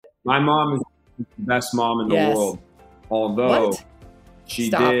My mom is the best mom in the world. Although what? she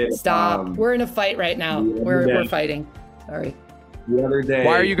Stop. We're in a fight right now. We're fighting. Sorry. The other day.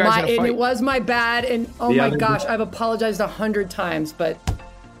 Why are you guys in a fight? And it was my bad. And oh my gosh, I've apologized 100 times, but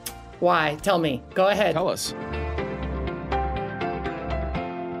why? Tell me. Go ahead. Tell us.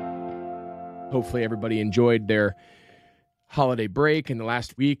 Hopefully everybody enjoyed their holiday break in the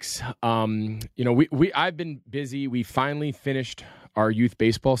last weeks. I've been busy. We finally finished our youth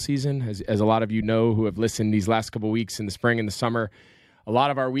baseball season. As a lot of you know who have listened these last couple of weeks in the spring and the summer, a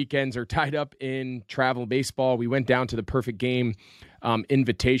lot of our weekends are tied up in travel baseball. We went down to the Perfect Game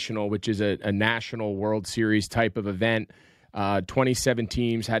Invitational, which is a national World Series type of event. 27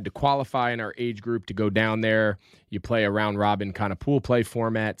 teams had to qualify in our age group to go down there. You play a round-robin kind of pool play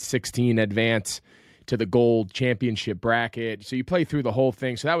format, 16 advance to the gold championship bracket. So you play through the whole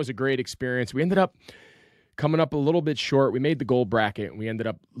thing. So that was a great experience. We ended up coming up a little bit short. We made the gold bracket, and we ended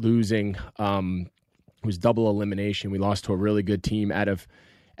up losing. It was double elimination. We lost to a really good team out of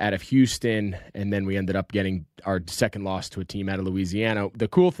Houston, and then we ended up getting our second loss to a team out of Louisiana. The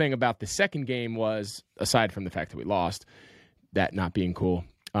cool thing about the second game was, aside from the fact that we lost, that not being cool.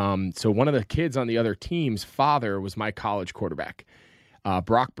 So one of the kids on the other team's father was my college quarterback.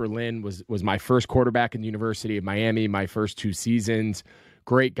 Brock Berlin was my first quarterback in the University of Miami, my first 2 seasons.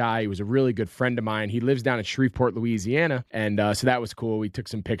 Great guy. He was a really good friend of mine. He lives down in Shreveport, Louisiana, and so that was cool. We took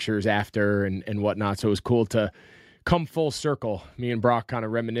some pictures after and whatnot, so it was cool to come full circle. Me and Brock kind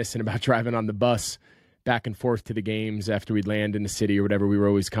of reminiscing about driving on the bus back and forth to the games after we'd land in the city or whatever. We were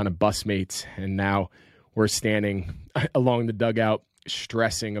always kind of bus mates, and now we're standing along the dugout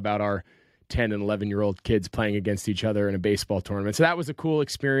stressing about our 10 and 11-year-old kids playing against each other in a baseball tournament. So that was a cool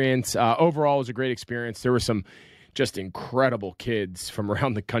experience. Overall, it was a great experience. There were some just incredible kids from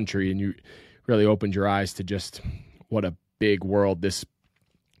around the country, and you really opened your eyes to just what a big world this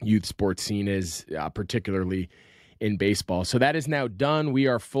youth sports scene is, particularly in baseball. So that is now done. We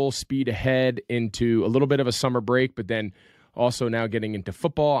are full speed ahead into a little bit of a summer break, but then also now getting into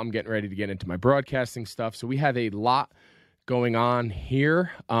football. I'm getting ready to get into my broadcasting stuff. So we have a lot going on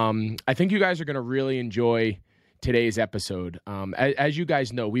here. I think you guys are going to really enjoy today's episode. As you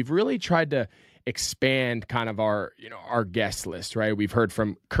guys know, we've really tried to expand kind of our guest list, right? We've heard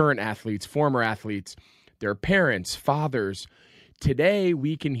from current athletes, former athletes, their parents, fathers. Today,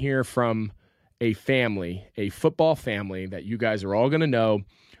 we can hear from a family, a football family that you guys are all going to know,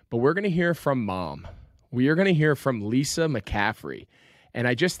 but we're going to hear from mom. We are going to hear from Lisa McCaffrey. And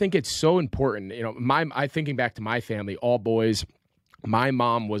I just think it's so important. I thinking back to my family, all boys, my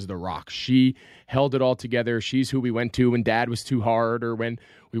mom was the rock. She held it all together. She's who we went to when dad was too hard or when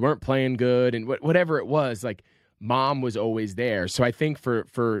we weren't playing good and whatever it was, like mom was always there. So I think for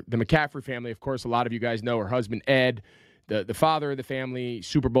the McCaffrey family, of course, a lot of you guys know her husband, Ed, the father of the family,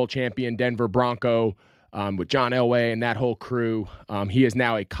 Super Bowl champion, Denver Bronco, with John Elway and that whole crew. He is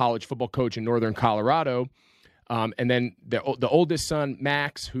now a college football coach in Northern Colorado. And then the oldest son,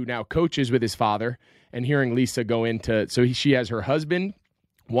 Max, who now coaches with his father, and hearing Lisa go into, she has her husband,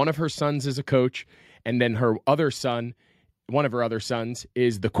 one of her sons is a coach, and then her other son, one of her other sons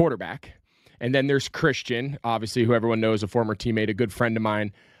is the quarterback. And then there's Christian, obviously, who everyone knows, a former teammate, a good friend of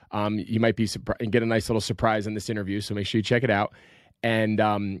mine. You might be and get a nice little surprise in this interview, so make sure you check it out. And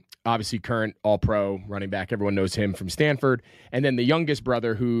obviously current all-pro running back. Everyone knows him from Stanford. And then the youngest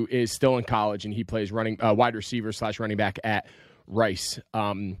brother who is still in college, and he plays wide receiver / running back at Rice.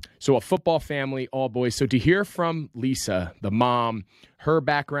 So a football family, all boys. So to hear from Lisa, the mom, her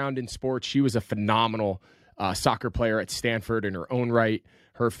background in sports, she was a phenomenal soccer player at Stanford in her own right.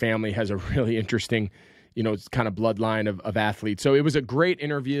 Her family has a really interesting kind of bloodline of athletes. So it was a great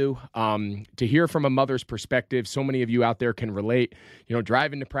interview to hear from a mother's perspective. So many of you out there can relate,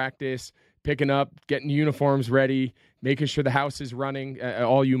 driving to practice, picking up, getting uniforms ready, making sure the house is running.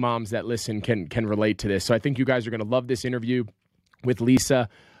 All you moms that listen can relate to this. So I think you guys are going to love this interview with Lisa.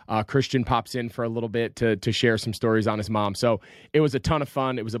 Christian pops in for a little bit to share some stories on his mom. So it was a ton of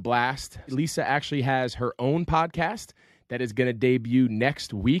fun. It was a blast. Lisa actually has her own podcast that is going to debut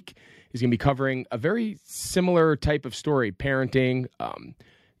next week. He's going to be covering a very similar type of story, parenting,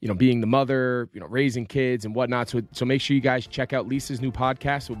 being the mother, raising kids and whatnot. So make sure you guys check out Lisa's new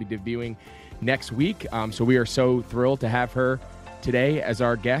podcast. We'll be debuting next week. So we are so thrilled to have her today as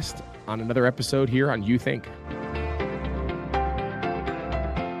our guest on another episode here on You Think.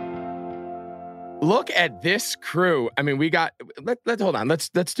 Look at this crew. I mean, we got, hold on. Let's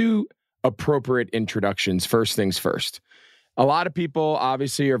do appropriate introductions. First things first. A lot of people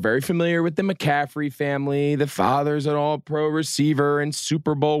obviously are very familiar with the McCaffrey family. The father's an all-pro receiver and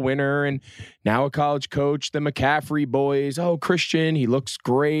Super Bowl winner, and now a college coach. The McCaffrey boys. Oh, Christian, he looks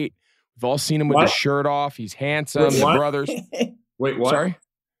great. We've all seen him with his shirt off. He's handsome. Wait, the what? brothers. Wait, what? Sorry,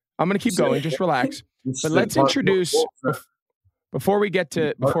 I'm going to keep going. Just relax. But let's introduce before we get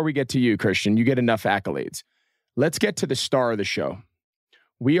to you, Christian. You get enough accolades. Let's get to the star of the show.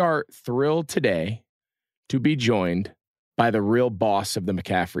 We are thrilled today to be joined by the real boss of the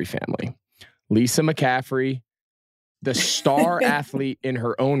McCaffrey family, Lisa McCaffrey, the star athlete in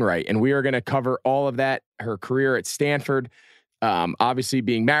her own right. And we are going to cover all of that, her career at Stanford, obviously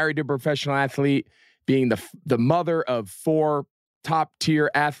being married to a professional athlete, being the mother of 4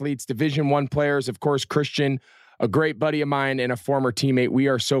 top-tier athletes, Division I players. Of course, Christian, a great buddy of mine and a former teammate. We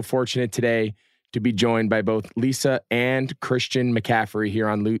are so fortunate today to be joined by both Lisa and Christian McCaffrey here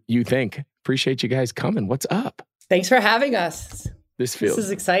on You Think. Appreciate you guys coming. What's up? Thanks for having us. This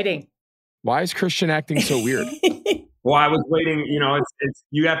is exciting. Why is Christian acting so weird? Well, I was waiting. It's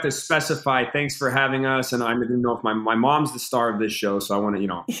you have to specify. Thanks for having us, and I didn't know if my mom's the star of this show, so I want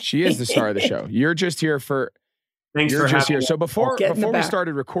to. She is the star of the show. You're just here for. Thanks for having us. So before we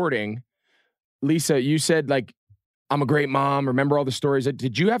started recording, Lisa, you said I'm a great mom. Remember all the stories.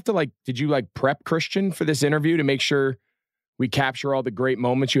 Did you prep Christian for this interview to make sure we capture all the great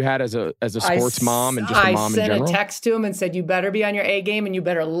moments you had as a sports mom and just a mom in general? I sent a text to him and said, you better be on your A game and you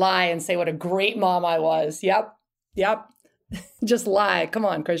better lie and say what a great mom I was. Yep. Just lie. Come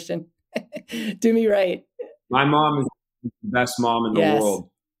on, Christian. Do me right. My mom is the best mom in the world.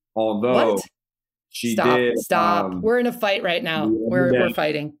 Although she did. Stop. We're in a fight right now. We're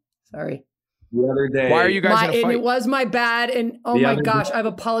fighting. Sorry. The other day. Why are you guys in a fight? And it was my bad. And gosh, I've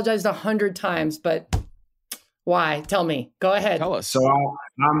apologized 100 times, but why? Tell me. Go ahead. Tell us. So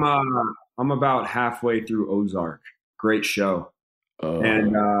I'm about halfway through Ozark. Great show.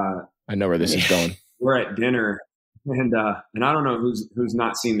 And I know where this is going. We're at dinner, and I don't know who's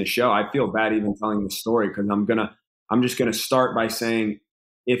not seen the show. I feel bad even telling the story because I'm just gonna start by saying,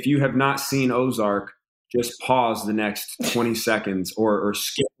 if you have not seen Ozark, just pause the next 20 seconds or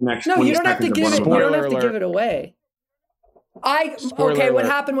skip the next 20 seconds. No, you don't have to give it. You don't have to give it away. What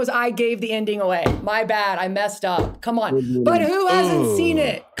happened was I gave the ending away. My bad. I messed up. Come on. But who hasn't seen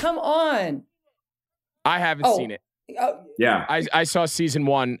it? Come on. I haven't seen it. Yeah. I saw season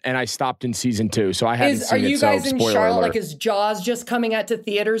 1 and I stopped in season 2, so I haven't seen it. Are you guys in Charlotte? Alert. Like, is Jaws just coming out to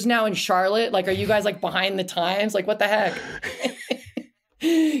theaters now in Charlotte? Like, are you guys behind the times? Like, what the heck?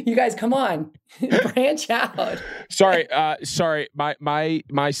 You guys, come on, branch out. Sorry.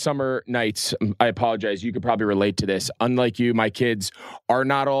 My summer nights, I apologize. You could probably relate to this. Unlike you, my kids are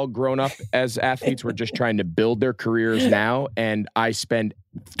not all grown up as athletes. We're just trying to build their careers now. And I spend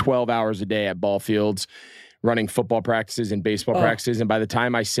 12 hours a day at ball fields running football practices and baseball practices. And by the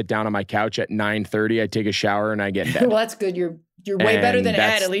time I sit down on my couch at 9:30, I take a shower and I get in bed. Well, that's good. You're way better than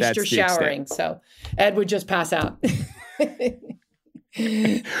Ed. At least you're showering. So Ed would just pass out.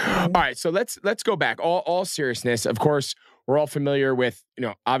 All right, so let's go back. All seriousness, of course, we're all familiar with,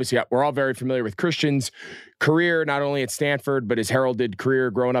 obviously we're all very familiar with Christian's career, not only at Stanford, but his heralded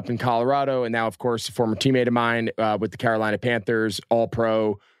career growing up in Colorado. And now, of course, a former teammate of mine with the Carolina Panthers, all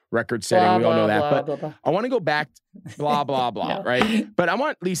pro, record setting. We all know that. But I want to go back, blah, blah, blah, no. Right? But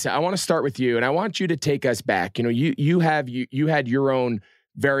Lisa, I want to start with you, and I want you to take us back. You had your own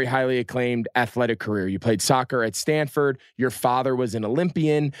very highly acclaimed athletic career. You played soccer at Stanford. Your father was an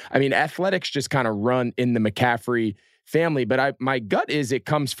Olympian. I mean, athletics just kind of run in the McCaffrey family, but my gut is it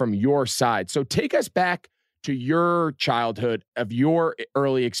comes from your side. So take us back to your childhood, of your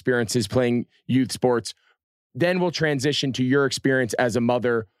early experiences playing youth sports. Then we'll transition to your experience as a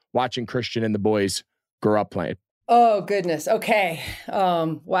mother watching Christian and the boys grow up playing. Oh, goodness. Okay.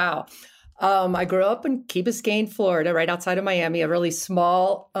 Wow. I grew up in Key Biscayne, Florida, right outside of Miami, a really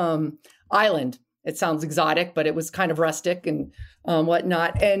small island. It sounds exotic, but it was kind of rustic and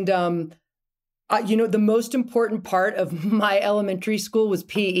whatnot. And, the most important part of my elementary school was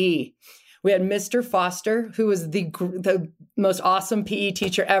PE. We had Mr. Foster, who was the most awesome PE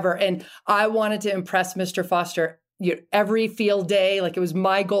teacher ever. And I wanted to impress Mr. Foster every field day. Like, it was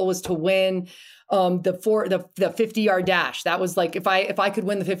my goal was to win the 50-yard dash. That was like, if I could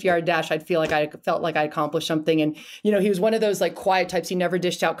win the 50-yard dash, I'd feel like I accomplished something. And, he was one of those quiet types. He never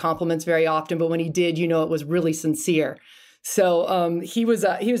dished out compliments very often, but when he did, it was really sincere. So he was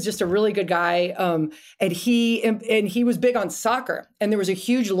just a really good guy. And he was big on soccer, and there was a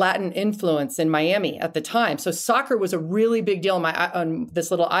huge Latin influence in Miami at the time. So soccer was a really big deal on this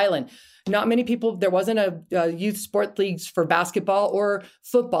little island. Not many people, there wasn't a youth sport leagues for basketball or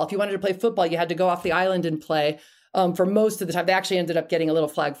football. If you wanted to play football, you had to go off the island and play. for most of the time. They actually ended up getting a little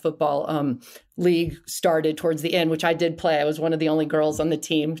flag football league started towards the end, which I did play. I was one of the only girls on the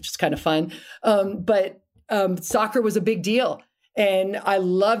team, which is kind of fun. But soccer was a big deal. And I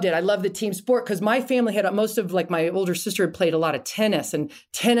loved it. I loved the team sport because my family had most of like my older sister had played a lot of tennis, and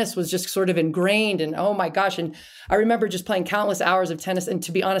tennis was just sort of ingrained. And oh my gosh. And I remember just playing countless hours of tennis. And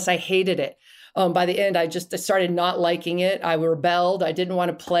to be honest, I hated it. By the end, I started not liking it. I rebelled. I didn't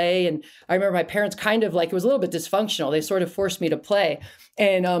want to play. And I remember my parents kind of like, it was a little bit dysfunctional. They sort of forced me to play.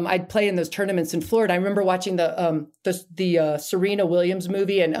 And I'd play in those tournaments in Florida. I remember watching the Serena Williams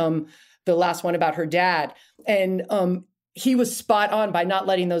movie and the last one about her dad. And he was spot on by not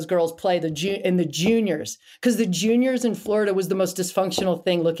letting those girls play in the juniors, because the juniors in Florida was the most dysfunctional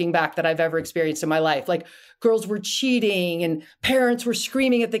thing looking back that I've ever experienced in my life. Like girls were cheating and parents were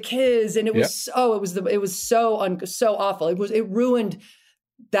screaming at the kids. And it was, it was so awful. It ruined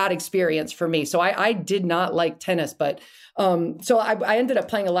that experience for me. So I did not like tennis, but so I ended up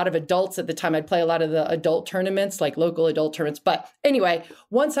playing a lot of adults at the time. I'd play a lot of the adult tournaments, like local adult tournaments. But anyway,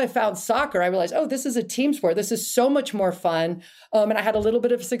 once I found soccer, I realized, oh, this is a team sport. This is so much more fun. And I had a little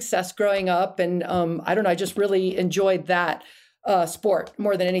bit of success growing up. And I don't know, I just really enjoyed that sport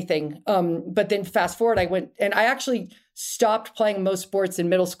more than anything. But then fast forward, I actually stopped playing most sports in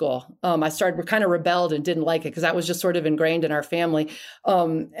middle school. I kind of rebelled and didn't like it because that was just sort of ingrained in our family.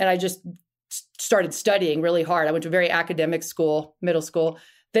 And I just started studying really hard. I went to a very academic school, middle school,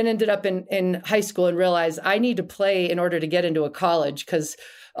 then ended up in high school and realized I need to play in order to get into a college because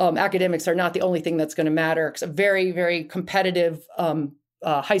academics are not the only thing that's going to matter. It's a very, very competitive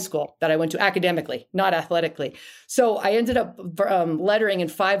high school that I went to academically, not athletically. So I ended up lettering in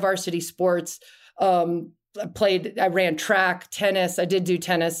 5 varsity sports. I ran track, tennis. I did do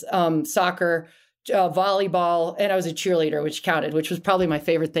tennis, soccer, volleyball, and I was a cheerleader, which counted, which was probably my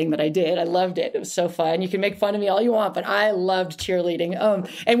favorite thing that I did. I loved it. It was so fun. You can make fun of me all you want, but I loved cheerleading.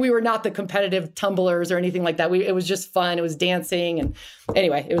 And we were not the competitive tumblers or anything like that. It was just fun. It was dancing. And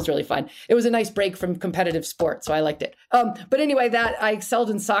anyway, it was really fun. It was a nice break from competitive sport. So I liked it. But anyway, I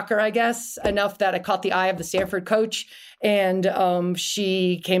excelled in soccer, I guess, enough that I caught the eye of the Stanford coach. And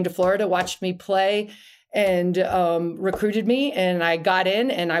she came to Florida, watched me play, and recruited me, and I got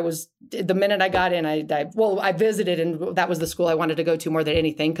in. And the minute I got in, I visited, and that was the school I wanted to go to more than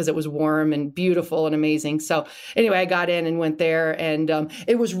anything because it was warm and beautiful and amazing. So anyway, I got in and went there, and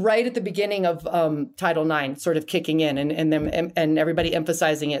it was right at the beginning of Title IX sort of kicking in, and everybody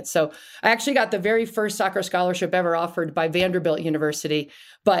emphasizing it. So I actually got the very first soccer scholarship ever offered by Vanderbilt University,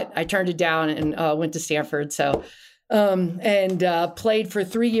 but I turned it down and went to Stanford. So and played for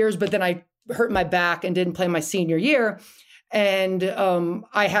 3 years, but then I hurt my back and didn't play my senior year. And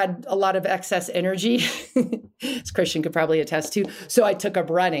I had a lot of excess energy, as Christian could probably attest to. So I took up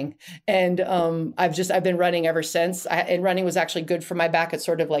running, and I've been running ever since. And running was actually good for my back. It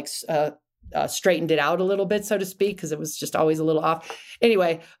sort of like straightened it out a little bit, so to speak, because it was just always a little off.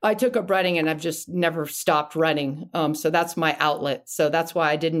 Anyway, I took up running, and I've just never stopped running. So that's my outlet. So that's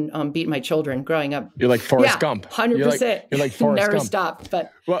why I didn't beat my children growing up. You're like Forrest Gump. 100%. You're like Forrest never Gump. stopped. But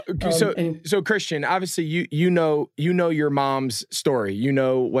well, so Christian, obviously you know your mom's story. You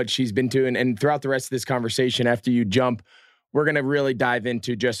know what she's been to, and throughout the rest of this conversation, after you jump, we're going to really dive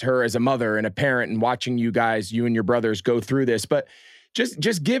into just her as a mother and a parent, and watching you and your brothers go through this. But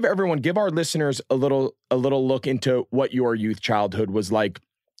Just give our listeners a little look into what your youth childhood was like.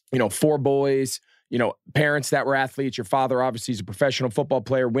 4 boys, parents that were athletes. Your father obviously is a professional football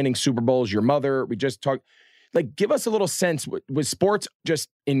player, winning Super Bowls. Your mother, we just talked. Like, give us a little sense. Was sports just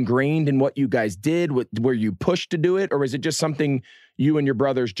ingrained in what you guys did? Were you pushed to do it, or was it just something you and your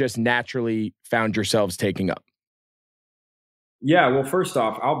brothers just naturally found yourselves taking up? Yeah, well, first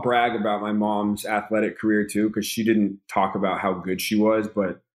off, I'll brag about my mom's athletic career too, because she didn't talk about how good she was,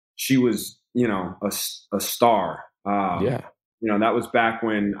 but she was, a star. Yeah. That was back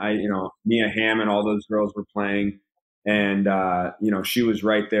when Mia Hamm and all those girls were playing, and she was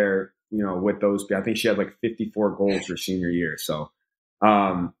right there, with those. I think she had like 54 goals her senior year. So,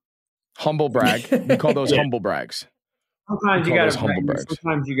 humble brag. We call those humble brags. Sometimes you got to.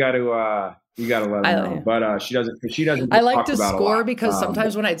 Sometimes you got to. You got to let them know, but she doesn't. I like to score because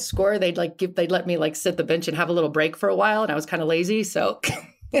sometimes when I'd score, they'd let me like sit the bench and have a little break for a while, and I was kind of lazy, so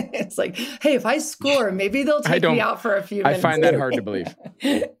it's like, hey, if I score, maybe they'll take me out for a few minutes. I find that hard to believe.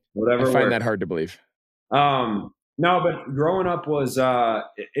 That hard to believe. No, but growing up was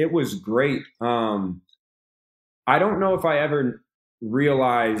it was great. I don't know if I ever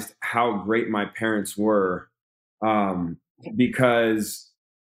realized how great my parents were, because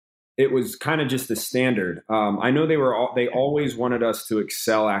it was kind of just the standard. I know they always wanted us to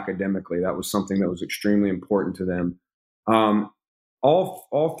excel academically. That was something that was extremely important to them.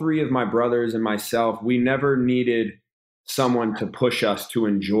 All three of my brothers and myself, we never needed someone to push us to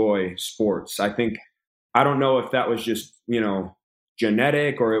enjoy sports. I don't know if that was just,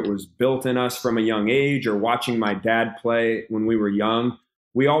 genetic, or it was built in us from a young age, or watching my dad play when we were young.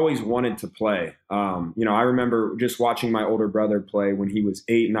 We always wanted to play. I remember just watching my older brother play when he was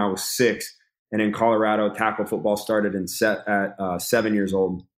 8 and I was 6. And in Colorado, tackle football started at 7 years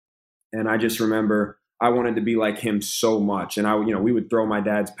old. And I just remember I wanted to be like him so much. And we would throw my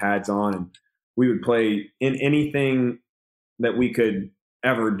dad's pads on and we would play in anything that we could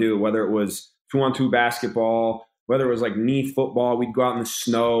ever do, whether it was 2-on-2 basketball, whether it was like knee football. We'd go out in the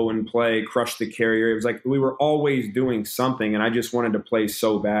snow and play, crush the carrier. It was like we were always doing something, and I just wanted to play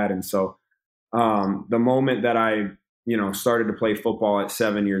so bad. And so the moment that I, started to play football at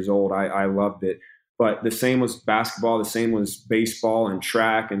 7 years old, I loved it. But the same was basketball, the same was baseball and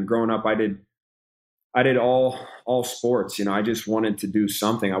track. And growing up, I did all sports. I just wanted to do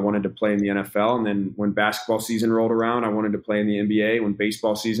something. I wanted to play in the NFL. And then when basketball season rolled around, I wanted to play in the NBA. When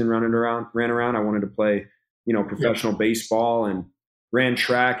baseball season ran around, I wanted to play, professional baseball, and ran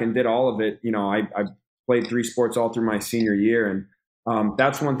track and did all of it. I played 3 sports all through my senior year. And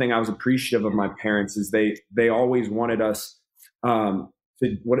that's one thing I was appreciative of my parents, is they always wanted us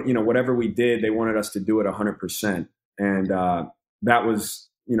whatever we did, they wanted us to do it 100%. And that was,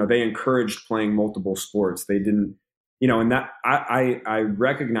 they encouraged playing multiple sports. They didn't, and that I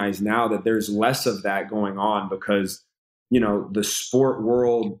recognize now that there's less of that going on, because, the sport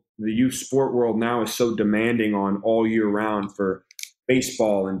world, the youth sport world now is so demanding on all year round for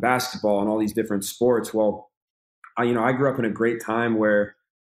baseball and basketball and all these different sports. Well, I grew up in a great time where,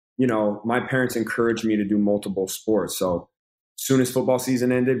 my parents encouraged me to do multiple sports. So as soon as football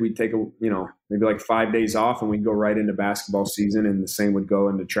season ended, we'd take maybe like 5 days off, and we'd go right into basketball season, and the same would go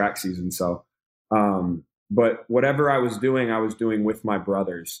into track season. So, but whatever I was doing with my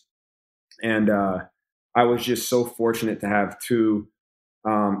brothers. And I was just so fortunate to have 2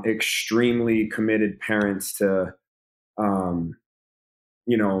 extremely committed parents to,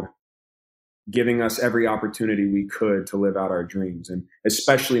 giving us every opportunity we could to live out our dreams. And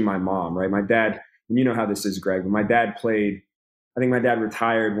especially my mom, right? My dad, and you know how this is, Greg, but my dad played, I think my dad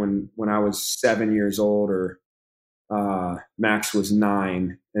retired when I was 7 years old, or Max was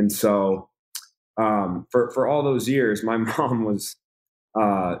 9. And so for all those years, my mom was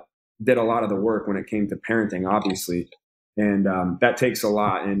did a lot of the work when it came to parenting, obviously. And that takes a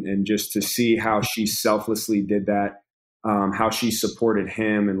lot. And just to see how she selflessly did that, how she supported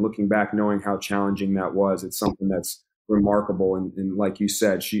him, and looking back, knowing how challenging that was, it's something that's remarkable. And like you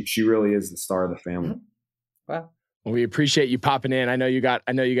said, she really is the star of the family. Wow. Well, we appreciate you popping in. I know you got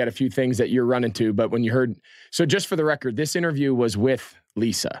a few things that you're running to, but when you heard, so just for the record, this interview was with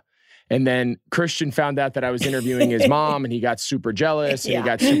Lisa. And then Christian found out that I was interviewing his mom, and he got super jealous, and he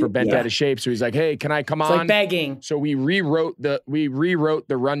got super bent out of shape. So he's like, "Hey, can I come on?" Like begging. So we rewrote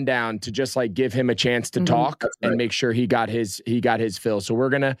the rundown to just like give him a chance to talk and make sure he got his fill. So we're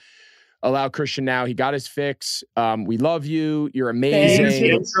gonna allow Christian now. He got his fix. We love you. You're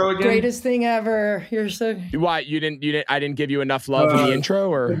amazing. Greatest thing ever. You're so. Why you didn't? I didn't give you enough love in the intro,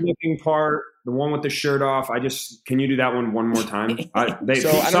 or the looking part. The one with the shirt off. Can you do that one more time? I don't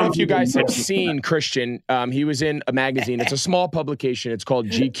know if you guys have seen Christian. He was in a magazine. It's a small publication. It's called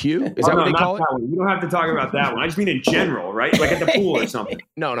GQ. Is that what they call it? You don't have to talk about that one. I just mean in general, right? Like at the pool or something.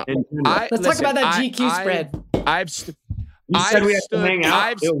 No. Let's talk about that GQ spread. You said we have to hang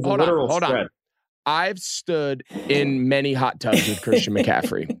out. Hold on. I've stood in many hot tubs with Christian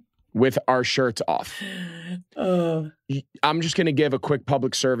McCaffrey with our shirts off. I'm just going to give a quick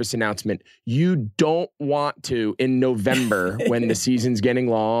public service announcement. You don't want to, in November, when the season's getting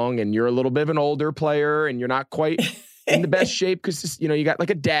long and you're a little bit of an older player and you're not quite in the best shape because, you got like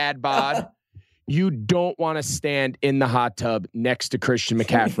a dad bod, you don't want to stand in the hot tub next to Christian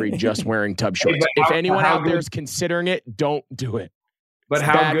McCaffrey just wearing tub shorts. If anyone out there is considering it, don't do it. But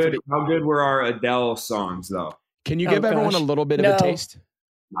how good were our Adele songs, though? Can you give everyone a little bit of a taste?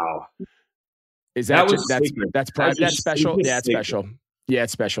 No. Is that's special? Yeah, it's special. Yeah,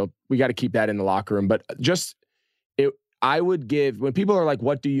 it's special. We got to keep that in the locker room. But I would give, when people are like,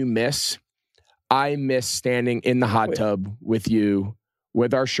 "What do you miss?" I miss standing in the hot tub with you,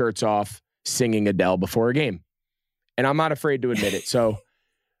 with our shirts off, singing Adele before a game, and I'm not afraid to admit it. So,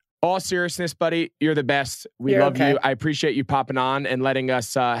 all seriousness, buddy, you're the best. We love you. I appreciate you popping on and letting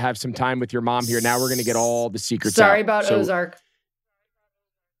us have some time with your mom here. Now we're going to get all the secrets out. Sorry about Ozark.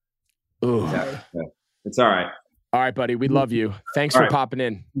 Ooh. It's all right. All right, buddy. We love you. Thanks All for right. popping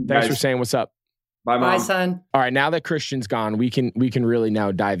in. Thanks for saying what's up. Bye, Mom. Bye, son. All right, now that Christian's gone, we can really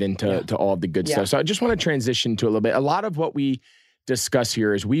now dive into to all the good stuff. So I just want to transition to a little bit. A lot of what we discuss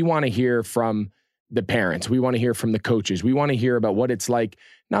here is we want to hear from the parents. We want to hear from the coaches. We want to hear about what it's like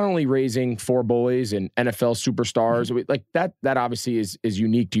not only raising 4 boys and NFL superstars, like that obviously is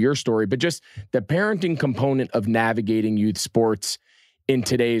unique to your story, but just the parenting component of navigating youth sports in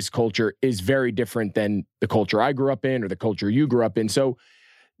today's culture is very different than the culture I grew up in or the culture you grew up in. So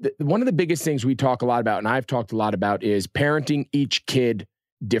one of the biggest things we talk a lot about, and I've talked a lot about, is parenting each kid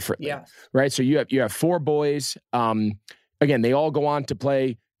differently. Yeah. Right. So you have 4 boys. Again, they all go on to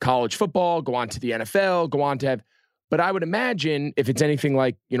play college football, go on to the NFL, go on to have. But I would imagine if it's anything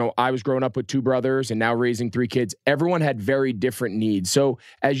like, I was growing up with 2 brothers and now raising 3 kids, everyone had very different needs. So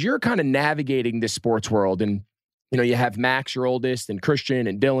as you're kind of navigating this sports world, and you have Max, your oldest, and Christian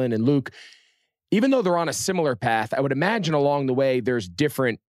and Dylan and Luke, even though they're on a similar path, I would imagine along the way there's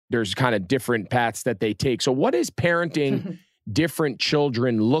kind of different paths that they take. So what is parenting different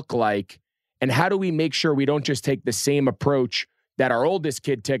children look like? And how do we make sure we don't just take the same approach that our oldest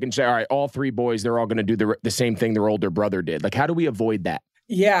kid took and say, all right, all 3 boys, they're all going to do the same thing their older brother did? Like, how do we avoid that?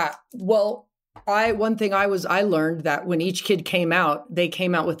 Yeah. Well, one thing I learned that when each kid came out, they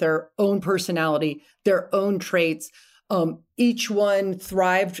came out with their own personality, their own traits. Each one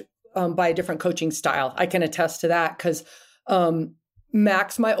thrived by a different coaching style. I can attest to that because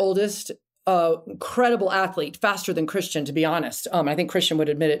Max, my oldest, incredible athlete, faster than Christian, to be honest. I think Christian would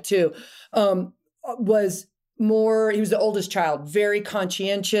admit it too. He was the oldest child, very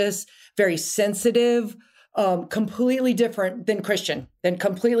conscientious, very sensitive, completely different than Christian, then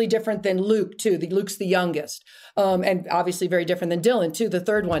completely different than Luke too. Luke's the youngest, and obviously very different than Dylan too, the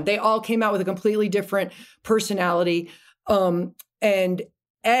third one. They all came out with a completely different personality. And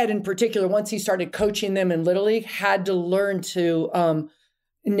Ed in particular, once he started coaching them in Little League, had to learn to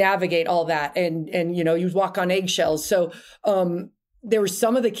navigate all that. And you would walk on eggshells. So there were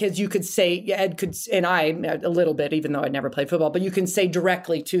some of the kids you could say, Ed could, and I a little bit, even though I never played football, but you can say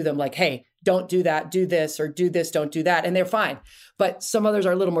directly to them like, hey, don't do that, do this, or do this, don't do that. And they're fine. But some others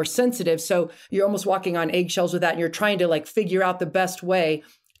are a little more sensitive. So you're almost walking on eggshells with that. And you're trying to like figure out the best way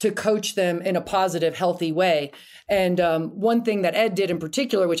to coach them in a positive, healthy way. And one thing that Ed did in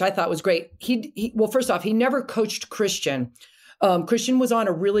particular, which I thought was great, well, first off, he never coached Christian. Christian was on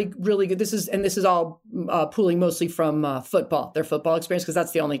a really, really good, this is all pooling mostly from football, their football experience, because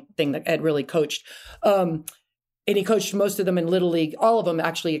that's the only thing that Ed really coached. And he coached most of them in Little League, all of them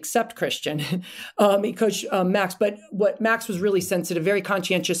actually except Christian. He coached Max, but what Max was really sensitive, very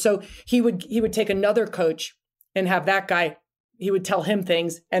conscientious. So he would take another coach and have that guy, he would tell him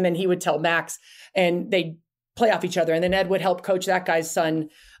things, and then he would tell Max, and they'd play off each other. And then Ed would help coach that guy's son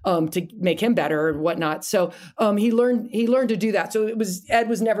to make him better or whatnot. So he learned to do that. So Ed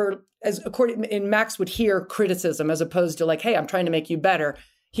was never, and Max would hear criticism as opposed to like, hey, I'm trying to make you better.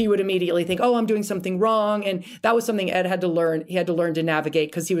 He would immediately think, oh, I'm doing something wrong. And that was something Ed had to learn. He had to learn to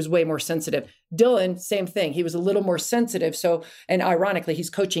navigate because he was way more sensitive. Dylan, same thing. He was a little more sensitive. So, and ironically, he's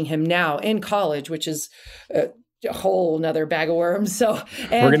coaching him now in college, which is a whole nother bag of worms. So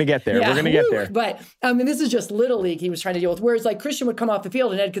we're going to get there. We're going to get there. But this is just Little League he was trying to deal with. Whereas like Christian would come off the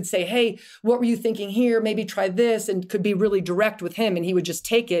field and Ed could say, hey, what were you thinking here? Maybe try this, and could be really direct with him. And he would just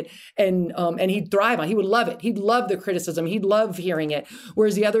take it and he'd thrive on it. He would love it. He'd love the criticism. He'd love hearing it.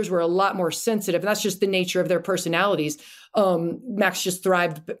 Whereas the others were a lot more sensitive. And that's just the nature of their personalities. Max just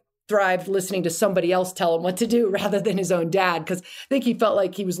thrived listening to somebody else tell him what to do rather than his own dad, because I think he felt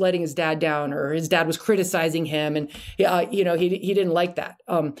like he was letting his dad down, or his dad was criticizing him, and he didn't like that.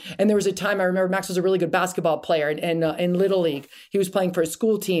 And there was a time I remember Max was a really good basketball player, and in Little League he was playing for his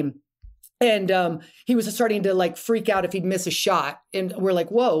school team, and he was starting to like freak out if he'd miss a shot, and we're like,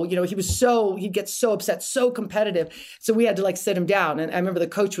 whoa, he'd get so upset, so competitive. So we had to like sit him down, and I remember the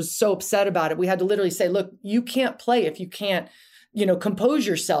coach was so upset about it. We had to literally say, look, you can't play if you can't compose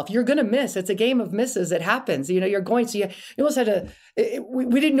yourself. You're going to miss. It's a game of misses. It happens. You're going to, you almost had to,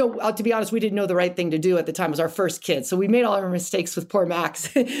 we didn't know, to be honest, we didn't know the right thing to do at the time. It was our first kid. So we made all our mistakes with poor Max,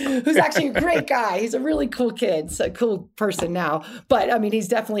 who's actually a great guy. He's a really cool kid. He's a cool person now. But he's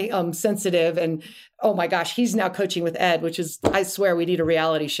definitely sensitive. And oh my gosh, he's now coaching with Ed, which is, I swear we need a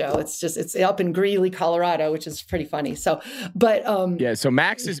reality show. It's up in Greeley, Colorado, which is pretty funny. So, but yeah. So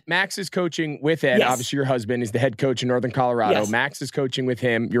Max is coaching with Ed. Yes. Obviously your husband is the head coach in Northern Colorado. Yes. Max is coaching with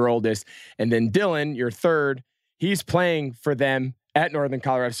him, your oldest. And then Dylan, your third, he's playing for them at Northern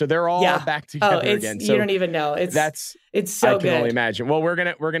Colorado. So they're all back together again. So you don't even know. It's so I good. can only imagine. Well, we're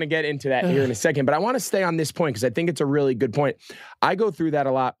gonna get into that here in a second, but I want to stay on this point because I think it's a really good point. I go through that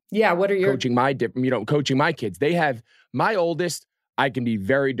a lot. Yeah. What are your coaching my kids? They have my oldest. I can be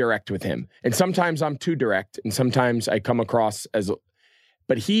very direct with him, and sometimes I'm too direct, and sometimes I come across as.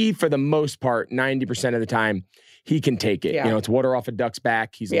 But he, for the most part, 90% of the time, he can take it. Yeah. It's water off a duck's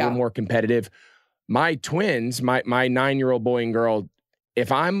back. He's a little more competitive. My twins, my 9-year-old boy and girl,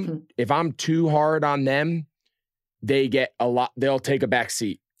 if I'm too hard on them, they get a lot. They'll take a back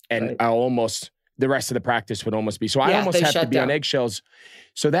seat, and the rest of the practice would almost be. So I almost have to be on eggshells.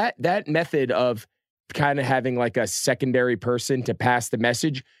 So that method of kind of having like a secondary person to pass the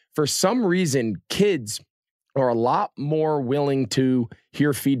message, for some reason, kids are a lot more willing to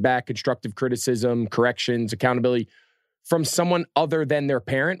hear feedback, constructive criticism, corrections, accountability from someone other than their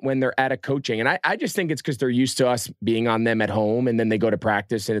parent when they're at a coaching. And I just think it's because they're used to us being on them at home, and then they go to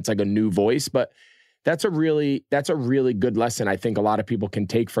practice and it's like a new voice. But that's a really good lesson I think a lot of people can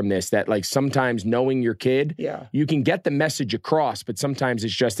take from this, that like sometimes knowing your kid, you can get the message across, but sometimes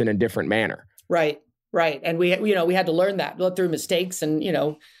it's just in a different manner. Right. And we had to learn that through mistakes, and,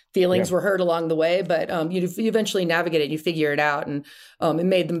 feelings were hurt along the way, but you eventually navigate it, you figure it out, and it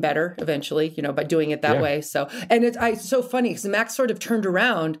made them better eventually, by doing it that way. So, and it's so funny because Max sort of turned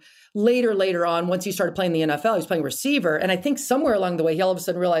around later on once he started playing the NFL. He was playing receiver, and I think somewhere along the way he all of a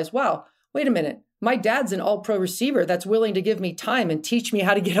sudden realized, wow, wait a minute. My dad's an all-pro receiver that's willing to give me time and teach me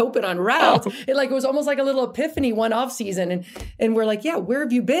how to get open on routes. It was almost like a little epiphany one off season. And we're like, yeah, where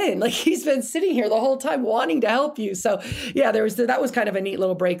have you been? Like, he's been sitting here the whole time wanting to help you. So yeah, that was kind of a neat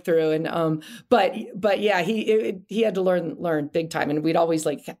little breakthrough. And, but yeah, he had to learn big time. And we'd always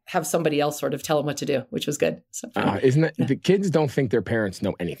have somebody else sort of tell him what to do, which was good. So, isn't it? The kids don't think their parents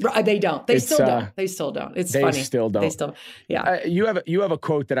know anything. They don't. They still don't. They still don't. It's funny. They still don't. Yeah. You have a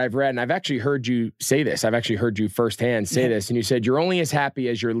quote that I've read, and I've actually heard you say this. I've actually heard you firsthand say this, and you said you're only as happy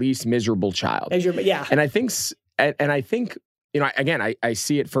as your least miserable child. And I think, again, I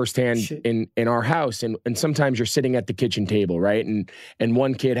see it firsthand in our house, and sometimes you're sitting at the kitchen table, right? And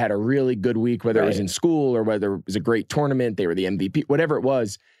one kid had a really good week, whether it was in school or whether it was a great tournament, they were the MVP, whatever it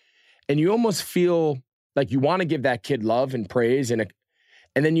was, and you almost feel like you want to give that kid love and praise, and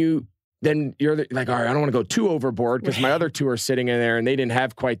then you're like, all right, I don't want to go too overboard because my other two are sitting in there and they didn't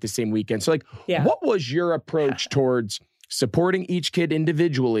have quite the same weekend. So what was your approach towards supporting each kid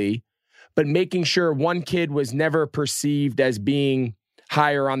individually, but making sure one kid was never perceived as being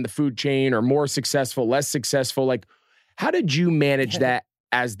higher on the food chain or more successful, less successful? Like, how did you manage that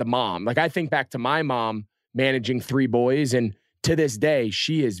as the mom? Like, I think back to my mom managing 3 boys, and to this day,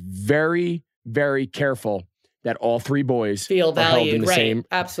 she is very, very careful that all 3 boys feel valued, in the same.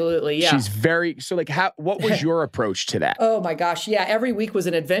 Absolutely, yeah. She's what was your approach to that? Oh my gosh, yeah. Every week was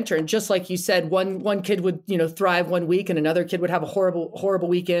an adventure, and just like you said, one kid would thrive one week, and another kid would have a horrible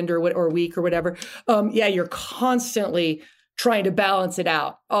weekend or week or whatever. You're constantly trying to balance it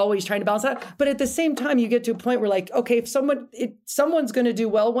out, always trying to balance it out. But at the same time, you get to a point where okay, if someone's going to do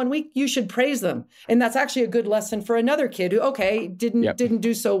well one week, you should praise them. And that's actually a good lesson for another kid who, didn't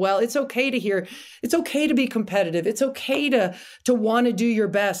do so well. It's okay to be competitive. It's okay to want to do your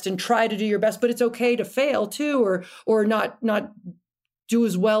best and try to do your best, but it's okay to fail too, or not do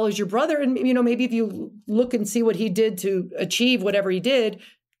as well as your brother. And, maybe if you look and see what he did to achieve whatever he did,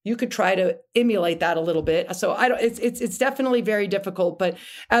 you could try to emulate that a little bit. So it's definitely very difficult, but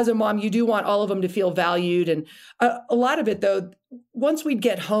as a mom, you do want all of them to feel valued. And a lot of it though, once we'd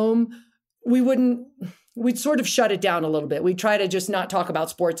get home, we'd sort of shut it down a little bit. We try to just not talk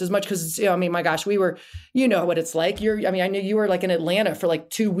about sports as much because, my gosh, we were, what it's like. I knew you were in Atlanta for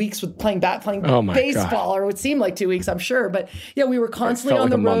 2 weeks with playing baseball, or it would seem like 2 weeks, I'm sure. But yeah, we were constantly on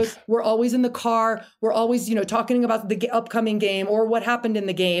the road. We're always in the car. We're always, talking about the upcoming game or what happened in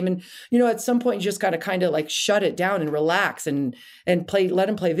the game. And, at some point you just got to kind of shut it down and relax and play, let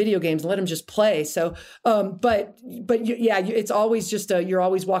him play video games, let him just play. So, it's always just you're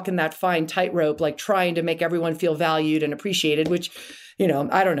always walking that fine tightrope, trying to make everyone feel valued and appreciated, which,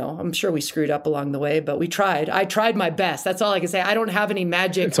 I don't know. I'm sure we screwed up along the way, but we tried. I tried my best. That's all I can say. I don't have any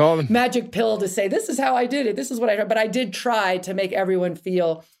magic pill to say, this is how I did it. This is what I tried. But I did try to make everyone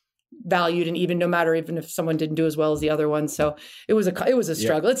feel valued, and even if someone didn't do as well as the other one. So it was a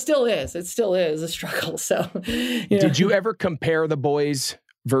struggle. It still is a struggle. So, Did you ever compare the boys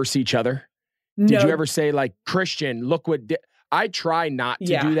versus each other? Did you ever say Christian, look what I try not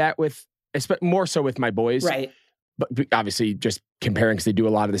to do that with, more so with my boys. Right. But obviously just comparing because they do a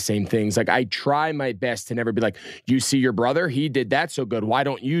lot of the same things. I try my best to never be you see your brother, he did that so good. Why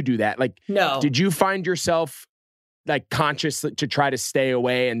don't you do that? No. Did you find yourself like conscious to try to stay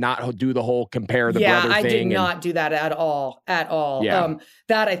away and not do the whole compare the brother thing? I did not do that at all. Yeah.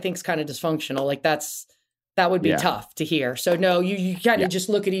 That I think is kind of dysfunctional. Like that would be tough to hear. So no, you kind of just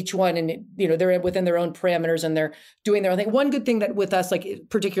look at each one and, they're within their own parameters and they're doing their own thing. One good thing that with us, like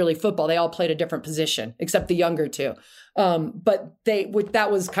particularly football, they all played a different position except the younger two. But that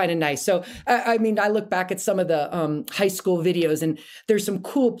was kind of nice. So, I mean, I look back at some of the high school videos and there's some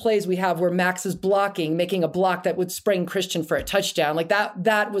cool plays we have where Max is making a block that would spring Christian for a touchdown. Like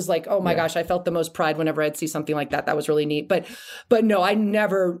that was like, oh my gosh, I felt the most pride whenever I'd see something like that. That was really neat. But no, I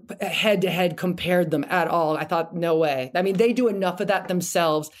never head to head compared them at all. I thought, no way. I mean, they do enough of that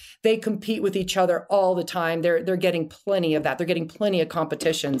themselves. They compete with each other all the time. They're getting plenty of that. They're getting plenty of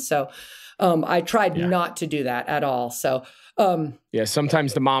competition. So, I tried not to do that at all. So,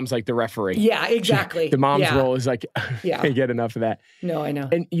 sometimes the mom's like the referee. Yeah, exactly. The mom's role is like, I get enough of that. No, I know.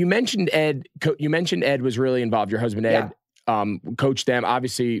 And you mentioned Ed. Ed was really involved. Your husband, Ed, coached them.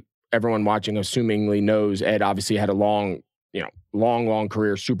 Obviously, everyone watching, assumingly knows Ed obviously had a long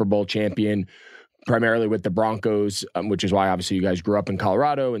career, Super Bowl champion, primarily with the Broncos, which is why obviously you guys grew up in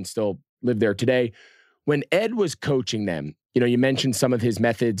Colorado and still live there today. When Ed was coaching them, you mentioned some of his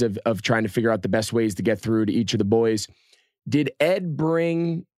methods of trying to figure out the best ways to get through to each of the boys. Did Ed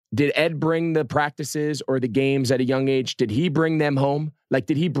bring the practices or the games at a young age? Did he bring them home? Like,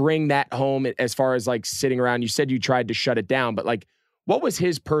 did he bring that home as far as like sitting around? You said you tried to shut it down, but like, what was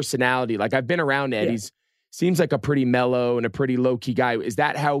his personality? Like, I've been around Ed. He's seems like a pretty mellow and a pretty low key guy. Is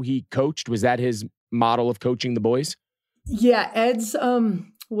that how he coached? Was that his model of coaching the boys? Yeah. Ed's,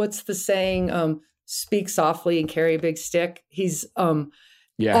 what's the saying? Speak softly and carry a big stick. He's,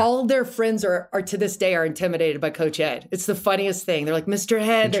 all their friends are to this day are intimidated by Coach Ed. It's the funniest thing. They're like, Mr.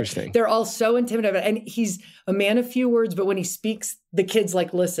 Ed. They're all so intimidated. And he's a man of few words, but when he speaks, the kids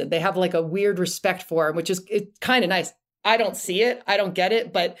like listen. They have like a weird respect for him, which is kind of nice. I don't see it. I don't get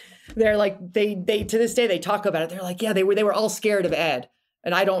it. But they're like, they to this day, they talk about it. They're like, yeah, they were all scared of Ed.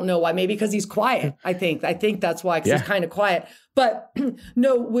 And I don't know why. Maybe because he's quiet. I think that's why, because he's kind of quiet. But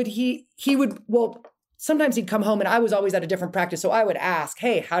no, he would, sometimes he'd come home and I was always at a different practice. So I would ask,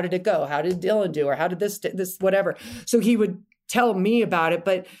 hey, how did it go? How did Dylan do? Or how did this, whatever. So he would tell me about it.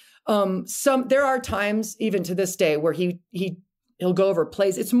 But there are times even to this day where he'll go over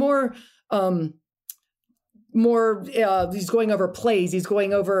plays. It's more, he's going over plays. He's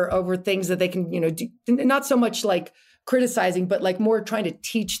going over things that they can, do, not so much like criticizing, but like more trying to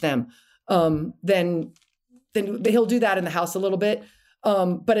teach them. Then he'll do that in the house a little bit.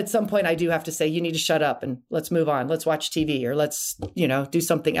 But at some point I do have to say, you need to shut up and let's move on. Let's watch TV or let's, do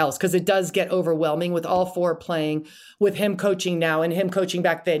something else. Cause it does get overwhelming with all four playing, with him coaching now and him coaching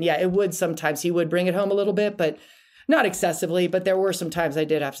back then. Yeah, it would sometimes, he would bring it home a little bit, but not excessively. But there were some times I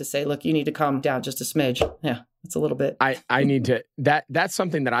did have to say, look, you need to calm down just a smidge. Yeah, it's a little bit. I need to, that's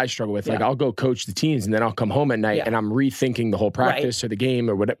something that I struggle with. Like I'll go coach the teams and then I'll come home at night and I'm rethinking the whole practice or the game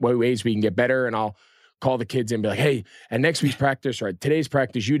or what ways we can get better. And I'll call the kids and be like, hey, at next week's practice or today's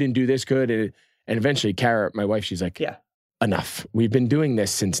practice, you didn't do this good. And eventually Kara, my wife, she's like, enough. We've been doing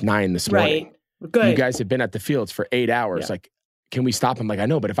this since 9 this morning. Good. You guys have been at the fields for 8 hours. Like, can we stop? I'm like, I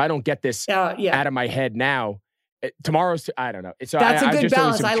know, but if I don't get this out of my head now, tomorrow's, I don't know. So that's a good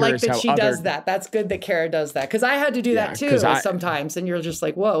balance. I like that she does that. That's good that Kara does that. Cause I had to do that too sometimes. And you're just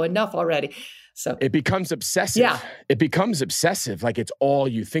like, whoa, enough already. So it becomes obsessive. Yeah. It becomes obsessive. Like it's all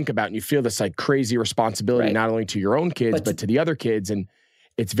you think about and you feel this like crazy responsibility, not only to your own kids, but to the other kids. And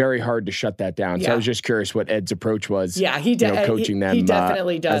it's very hard to shut that down. So I was just curious what Ed's approach was. Yeah, he did. Coaching them. He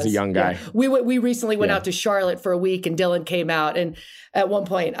definitely does. As a young guy. Yeah. We recently went out to Charlotte for a week and Dylan came out. And at one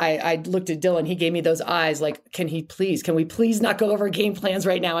point I looked at Dylan. He gave me those eyes like, can we please not go over game plans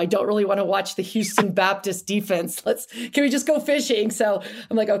right now? I don't really want to watch the Houston Baptist defense. Can we just go fishing? So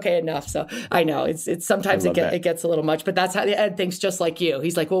I'm like, okay, enough. So I know it's sometimes it gets a little much, but that's how Ed thinks just like you.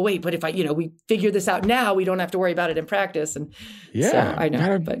 He's like, well, wait, but if we figure this out now, we don't have to worry about it in practice. And so I know.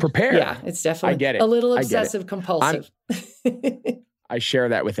 But prepare. Yeah, it's definitely a little obsessive compulsive. I share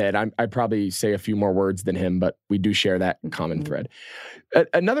that with Ed. I probably say a few more words than him, but we do share that common thread.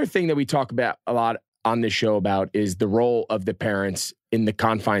 Another thing that we talk about a lot on this show about is the role of the parents in the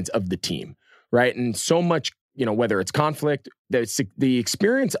confines of the team, right? And so much, whether it's conflict, the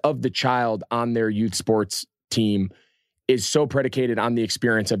experience of the child on their youth sports team is so predicated on the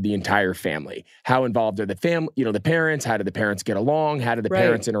experience of the entire family. How involved are the family, the parents? How do the parents get along? How do the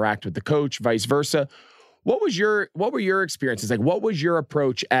parents interact with the coach? Vice versa. What were your experiences? Like, what was your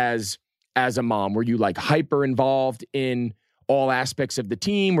approach as a mom? Were you like hyper involved in all aspects of the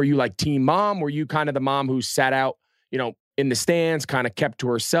team? Were you like team mom? Were you kind of the mom who sat out, in the stands, kind of kept to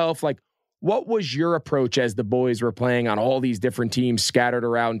herself? Like, what was your approach as the boys were playing on all these different teams scattered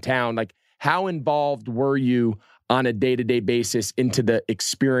around town? Like, how involved were you on a day-to-day basis into the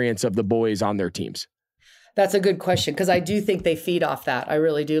experience of the boys on their teams? That's a good question, because I do think they feed off that. I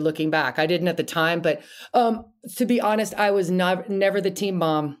really do, looking back. I didn't at the time, but to be honest, I was never the team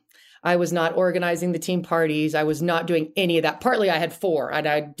mom. I was not organizing the team parties. I was not doing any of that. Partly I had 4 and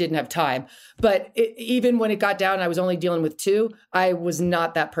I didn't have time. But even when it got down and I was only dealing with 2, I was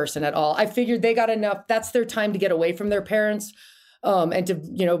not that person at all. I figured they got enough. That's their time to get away from their parents and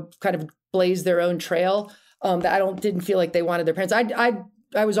to, kind of blaze their own trail. That didn't feel like they wanted their parents.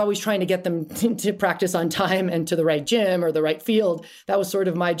 I was always trying to get them to practice on time and to the right gym or the right field. That was sort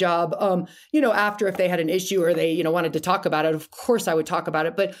of my job. After if they had an issue or they, wanted to talk about it, of course I would talk about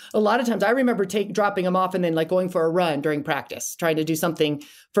it. But a lot of times I remember dropping them off and then like going for a run during practice, trying to do something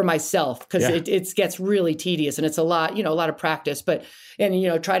for myself because it gets really tedious and it's a lot of practice. But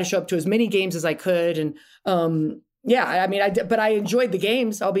try to show up to as many games as I could. And but I enjoyed the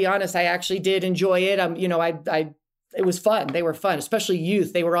games. I'll be honest, I actually did enjoy it. It was fun. They were fun, especially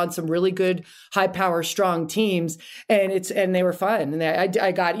youth. They were on some really good, high power, strong teams, and they were fun. And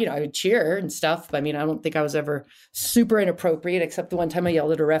I got, I would cheer and stuff. I mean, I don't think I was ever super inappropriate, except the one time I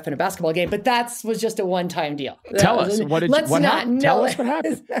yelled at a ref in a basketball game. But that was just a one-time deal. Tell us what happened. Tell us what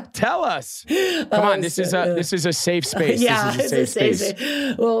happened. Tell us. Come on, this is a safe space. Yeah, this is a safe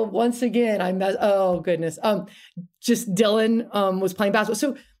space. Well, once again, oh goodness, just Dylan was playing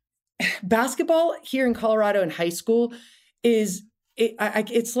basketball. So basketball here in Colorado in high school is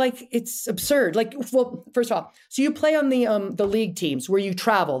it's absurd. Like, well, first of all, so you play on the league teams where you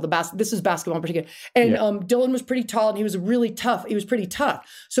travel. This is basketball in particular, and Dylan was pretty tall and he was pretty tough.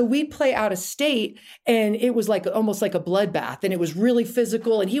 So we'd play out of state, and it was like almost like a bloodbath, and it was really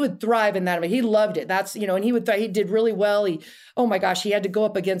physical. And he would thrive in that. I mean, he loved it. That's and he did really well. Oh my gosh, he had to go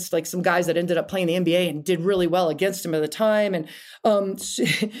up against like some guys that ended up playing the NBA and did really well against him at the time. And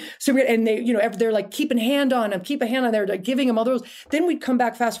they're like, keep a hand on him. They're like giving him all those. Then we'd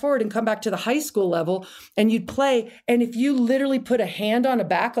fast forward and come back to the high school level, and you'd play. And if you literally put a hand on a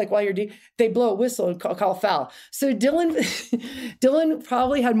back, like while they blow a whistle and call foul. So Dylan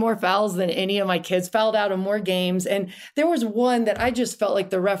probably had more fouls than any of my kids, fouled out in more games. And there was one that I just felt like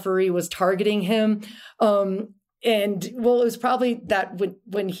the referee was targeting him. And well, it was probably that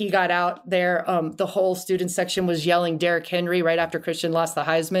when he got out there, the whole student section was yelling Derrick Henry right after Christian lost the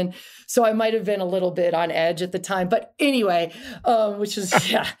Heisman. So I might have been a little bit on edge at the time. But anyway, which is,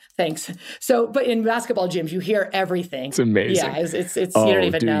 thanks. So, but in basketball gyms, you hear everything. It's amazing. Yeah, it's you don't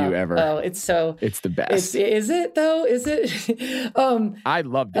even know. You ever? Oh, it's the best. Is it though? Is it? I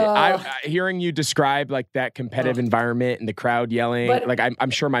loved it. Hearing you describe like that competitive environment and the crowd yelling, like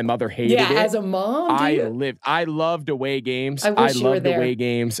I'm sure my mother hated it. Yeah, as a mom, I loved away games. I loved away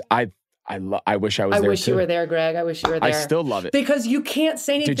games. I wish I was there. I wish you were there, Greg. I wish you were there. I still love it. Because you can't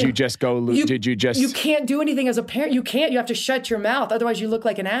say anything. Did you just go? You can't do anything as a parent. You can't. You have to shut your mouth. Otherwise, you look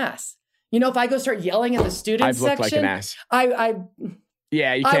like an ass. If I go start yelling in the student section. I've looked like an ass.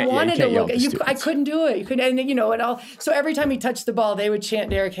 Yeah, you can't. I wanted to look. I couldn't do it. You couldn't, and all. So every time he touched the ball, they would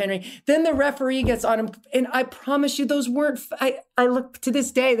chant Derrick Henry. Then the referee gets on him, and I promise you, those weren't. I look to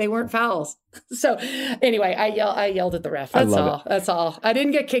this day, they weren't fouls. So anyway, I yelled at the ref. That's all. I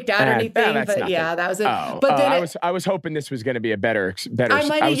didn't get kicked out or anything, but nothing. Yeah, that was it. But then I was hoping this was going to be a better. I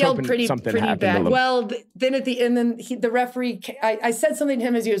might have yelled pretty bad. Well, then at the end, the referee, I said something to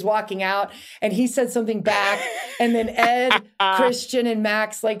him as he was walking out, and he said something back, and then Ed, Christian, and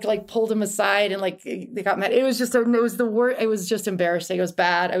Max like pulled him aside and like they got mad. It was the worst. It was just embarrassing. It was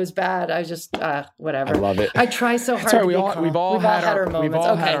bad. I just whatever. I love it. I try so hard. Sorry, we've all had our moments.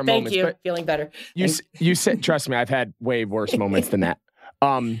 Okay, thank you. Feeling better. You said, trust me, I've had way worse moments than that.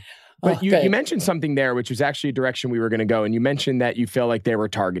 But you mentioned something there, which was actually a direction we were going to go. And you mentioned that you feel like they were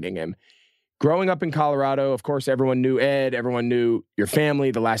targeting him. Growing up in Colorado, of course, everyone knew Ed. Everyone knew your family,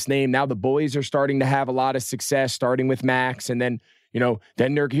 the last name. Now the boys are starting to have a lot of success, starting with Max. And then,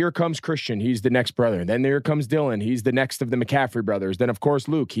 here comes Christian. He's the next brother. Then there comes Dylan. He's the next of the McCaffrey brothers. Then, of course,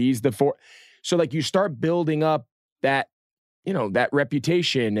 Luke. He's the fourth. So, you start building up that, that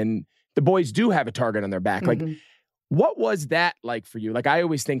reputation. And the boys do have a target on their back. Mm-hmm. What was that like for you? I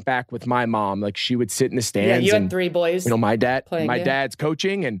always think back with my mom, she would sit in the stands. Yeah, you had 3 boys. My dad's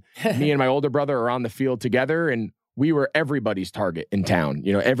coaching, and me and my older brother are on the field together, and we were everybody's target in town.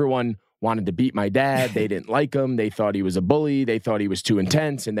 Everyone wanted to beat my dad. They didn't like him. They thought he was a bully. They thought he was too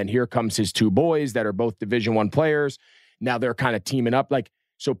intense. And then here comes his 2 boys that are both Division I players. Now they're kind of teaming up.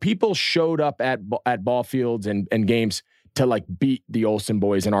 So people showed up at ball fields and games to beat the Olsen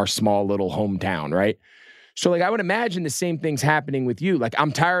boys in our small little hometown, right? So like, I would imagine the same thing's happening with you. Like,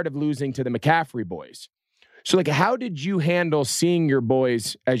 I'm tired of losing to the McCaffrey boys. So like, how did you handle seeing your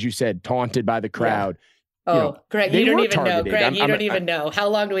boys, as you said, taunted by the crowd? Yeah. Oh, Greg, you don't even know. Greg, you don't even know. How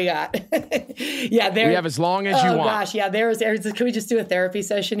long do we got? Yeah, we have as long as you want. Oh gosh, yeah. Can we just do a therapy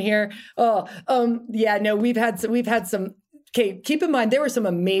session here? Yeah. No, we've had some. Okay, keep in mind there were some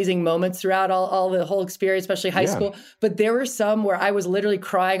amazing moments throughout the whole experience, especially high school. But there were some where I was literally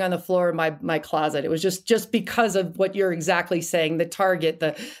crying on the floor in my closet. It was just because of what you're exactly saying, the target,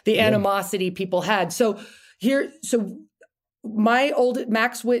 the animosity people had. So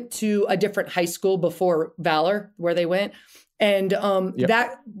Max went to a different high school before Valor, where they went. And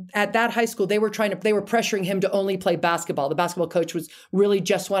that at that high school, they were pressuring him to only play basketball. The basketball coach was really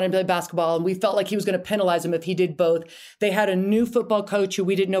just wanting to play basketball. And we felt like he was going to penalize him if he did both. They had a new football coach who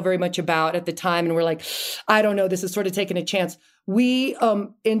we didn't know very much about at the time. And we're like, I don't know, this is sort of taking a chance. We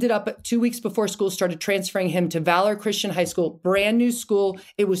ended up 2 weeks before school started transferring him to Valor Christian High School, brand new school.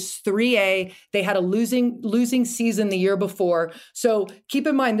 It was 3A. They had a losing season the year before. So keep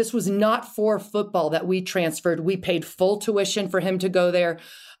in mind, this was not for football that we transferred. We paid full tuition for him to go there.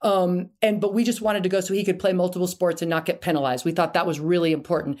 But we just wanted to go so he could play multiple sports and not get penalized. We thought that was really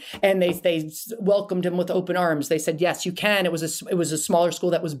important. And they welcomed him with open arms. They said, yes, you can. It was a smaller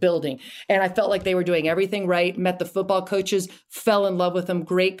school that was building. And I felt like they were doing everything right. Met the football coaches, fell in love with them.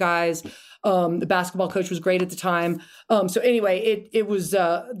 Great guys. The basketball coach was great at the time. So anyway,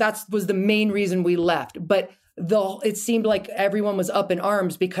 that was the main reason we left. But it seemed like everyone was up in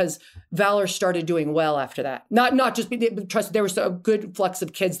arms because Valor started doing well after that. Not just trust. There was a good flux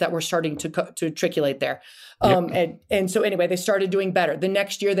of kids that were starting to matriculate there, and so anyway, they started doing better. The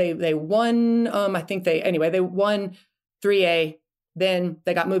next year, they won. They won 3A. Then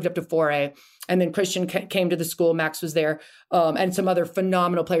they got moved up to 4A, and then Christian came to the school. Max was there, and some other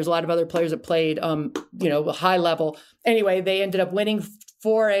phenomenal players. A lot of other players that played, high level. Anyway, they ended up winning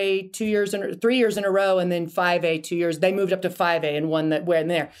 4A 3 years in a row, and then 5A 2 years. They moved up to 5A and won that went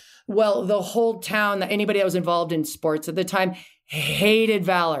there. Well, the whole town, anybody that was involved in sports at the time, hated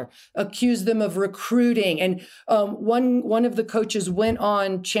Valor, accused them of recruiting. And one of the coaches went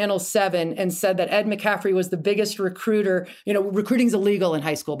on Channel 7 and said that Ed McCaffrey was the biggest recruiter. Recruiting's illegal in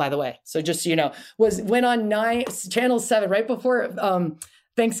high school, by the way. So just, went on Channel 7 right before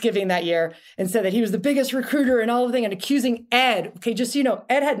Thanksgiving that year and said that he was the biggest recruiter and all of the thing, and accusing Ed. Okay, just so you know,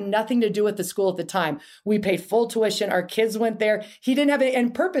 Ed had nothing to do with the school at the time. We paid full tuition. Our kids went there. He didn't have it,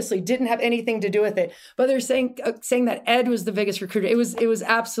 and purposely didn't have anything to do with it. But they're saying that Ed was the biggest recruiter. It was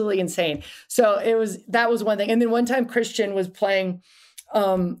absolutely insane. So that was one thing. And then one time Christian was playing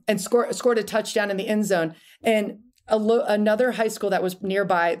and scored a touchdown in the end zone. And another high school that was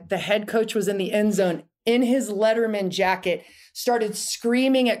nearby, the head coach was in the end zone in his Letterman jacket, started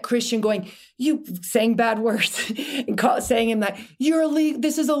screaming at Christian, going, "You," saying bad words, and saying him that you're illegal.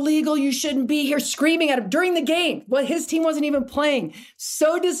 This is illegal. You shouldn't be here. Screaming at him during the game. Well, his team wasn't even playing.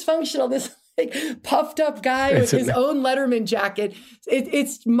 So dysfunctional. This puffed up guy with his own Letterman jacket.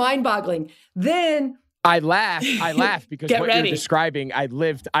 It's mind boggling. Then I laugh because what you're describing, I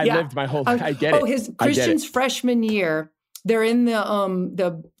lived my whole life. I get it. His Christian's freshman year, they're in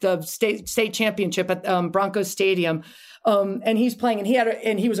the state championship at Broncos Stadium. And he's playing,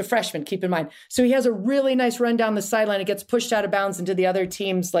 and he was a freshman, keep in mind. So he has a really nice run down the sideline. It gets pushed out of bounds into the other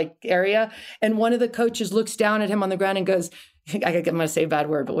team's area. And one of the coaches looks down at him on the ground and goes, I'm going to say a bad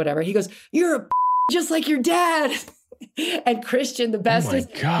word, but whatever. He goes, "You're a just like your dad." And Christian, the bestest,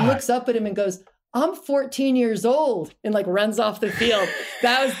 looks up at him and goes, "I'm 14 years old," and runs off the field.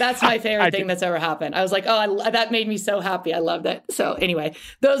 That's my favorite thing that's ever happened. I was like, that made me so happy. I love that. So anyway,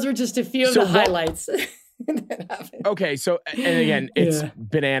 those were just a few of the highlights. Okay, so, and again, it's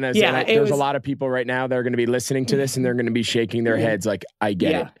bananas. Yeah, and there's a lot of people right now that are going to be listening to this and they're going to be shaking their heads like, I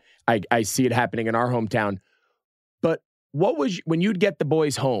get it. I see it happening in our hometown. But when you'd get the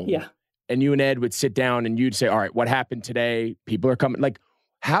boys home and you and Ed would sit down and you'd say, all right, what happened today? People are coming.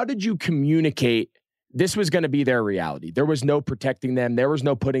 How did you communicate this was going to be their reality? There was no protecting them. There was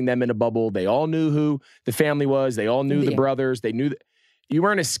no putting them in a bubble. They all knew who the family was. They all knew the brothers. They knew that you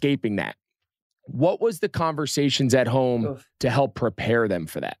weren't escaping that. What was the conversations at home to help prepare them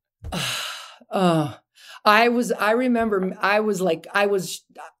for that? I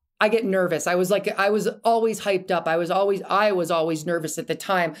get nervous. I was always hyped up. I was always nervous at the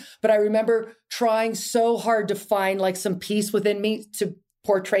time, but I remember trying so hard to find some peace within me to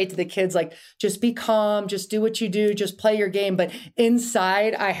portray to the kids, just be calm, just do what you do, just play your game. But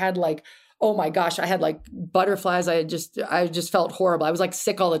inside I had oh my gosh, I had like butterflies. I just felt horrible. I was like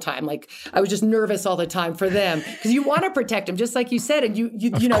sick all the time. Like I was just nervous all the time for them because you want to protect them, just like you said. And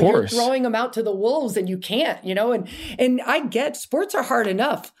you know, you're throwing them out to the wolves and you can't, you know, and I get sports are hard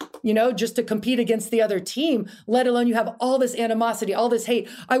enough, you know, just to compete against the other team, let alone you have all this animosity, all this hate.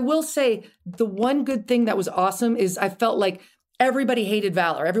 I will say the one good thing that was awesome is I felt like everybody hated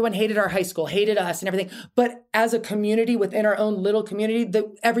Valor. Everyone hated our high school, hated us and everything. But as a community within our own little community,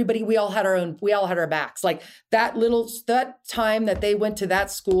 we all had our backs. Like that time that they went to that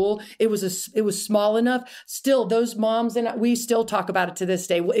school, it was small enough. Still, those moms, and we still talk about it to this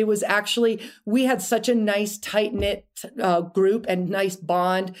day. It was actually, we had such a nice tight knit group and nice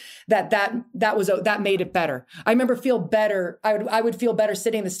bond that made it better. I remember I would feel better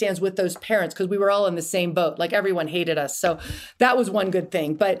sitting in the stands with those parents because we were all in the same boat. Like everyone hated us. So that was one good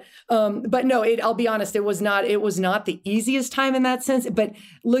thing. But no, I'll be honest, it was not the easiest time in that sense. But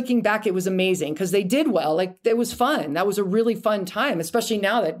looking back, it was amazing because they did well. Like it was fun. That was a really fun time, especially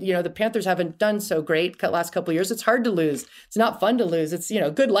now that, you know, the Panthers haven't done so great the last couple of years. It's hard to lose. It's not fun to lose. It's, you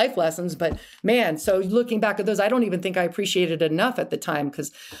know, good life lessons, but man, so looking back at those, I don't even think I appreciated it enough at the time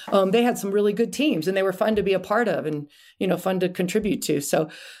because they had some really good teams and they were fun to be a part of and, you know, fun to contribute to. So,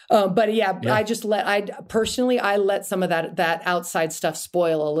 but yeah. I let some of that outside stuff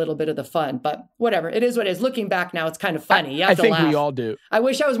spoil a little bit of the fun, but whatever. It is what it is. Looking back now, it's kind of funny. You have to laugh. I think we all do. I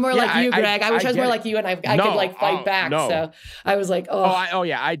wish I was more like you, Greg. I wish I was more like you and I could like fight back. No. So I was like, what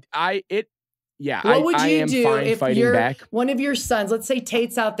would you do if one of your sons, let's say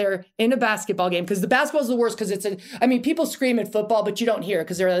Tate's out there in a basketball game, because the basketball is the worst because people scream at football, but you don't hear it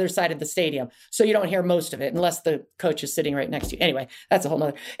because they're on the other side of the stadium. So you don't hear most of it unless the coach is sitting right next to you. Anyway, that's a whole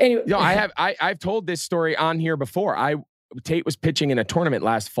nother. Anyway. No, I've told this story on here before. Tate was pitching in a tournament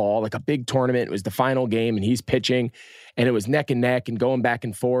last fall, like a big tournament. It was the final game and he's pitching and it was neck and neck and going back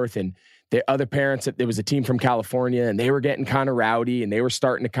and forth. And the other parents, there was a team from California and they were getting kind of rowdy and they were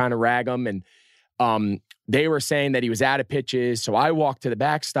starting to kind of rag him. And they were saying that he was out of pitches. So I walked to the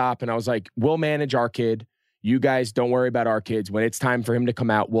backstop and I was like, we'll manage our kid. You guys don't worry about our kids. When it's time for him to come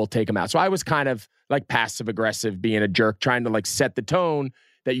out, we'll take him out. So I was kind of like passive aggressive, being a jerk, trying to like set the tone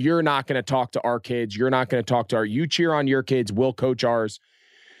that you're not going to talk to our kids. You're not going to talk to you cheer on your kids. We'll coach ours.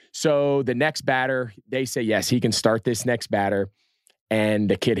 So the next batter, they say, yes, he can start this next batter. And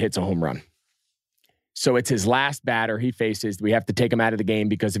the kid hits a home run. So it's his last batter he faces. We have to take him out of the game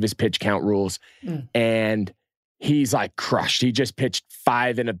because of his pitch count rules. And he's like crushed. He just pitched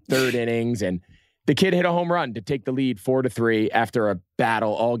 5 1/3 innings. And the kid hit a home run to take the lead 4-3 after a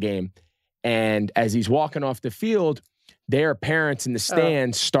battle all game. And as he's walking off the field, their parents in the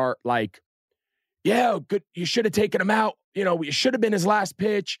stands start like, yeah, good. You should have taken him out. You know, it should have been his last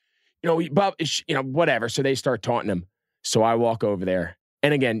pitch. Whatever. So they start taunting him. So I walk over there.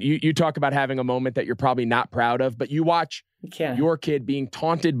 And again, you talk about having a moment that you're probably not proud of, but you watch your kid being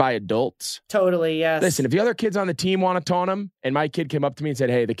taunted by adults. Totally, yes. Listen, if the other kids on the team want to taunt him, and my kid came up to me and said,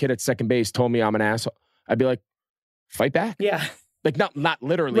 hey, the kid at second base told me I'm an asshole, I'd be like, fight back. Yeah. Like, not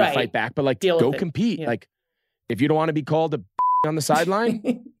literally fight back, but like, go compete. Yeah. Like, if you don't want to be called a on the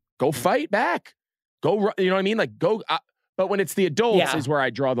sideline, go fight back. Go, you know what I mean? Like, go. But when it's the adults is where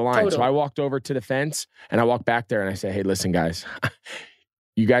I draw the line. Totally. So I walked over to the fence and I walked back there and I say, hey, listen, guys,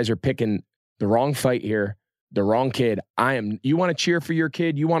 you guys are picking the wrong fight here, the wrong kid. You want to cheer for your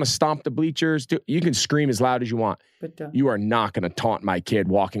kid? You want to stomp the bleachers? You can scream as loud as you want. But you are not going to taunt my kid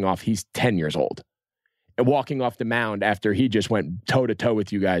walking off. He's 10 years old and walking off the mound after he just went toe to toe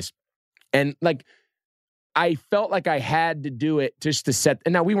with you guys. And like, I felt like I had to do it just to set,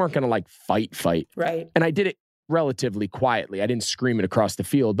 and now we weren't going to like fight. Right. And I did it relatively quietly. I didn't scream it across the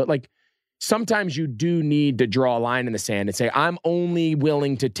field, but like sometimes you do need to draw a line in the sand and say, I'm only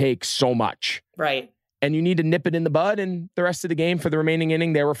willing to take so much. Right. And you need to nip it in the bud. And the rest of the game, for the remaining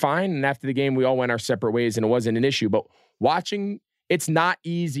inning, they were fine. And after the game, we all went our separate ways and it wasn't an issue. But it's not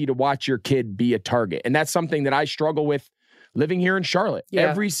easy to watch your kid be a target. And that's something that I struggle with living here in Charlotte. Yeah.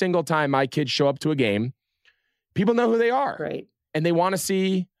 Every single time my kids show up to a game, people know who they are. Right. And they want to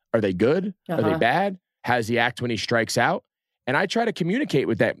see, are they good? Are they bad? How does he act when he strikes out? And I try to communicate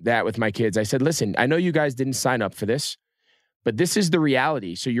with that with my kids. I said, listen, I know you guys didn't sign up for this, but this is the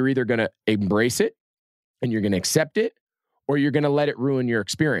reality. So you're either going to embrace it and you're going to accept it, or you're going to let it ruin your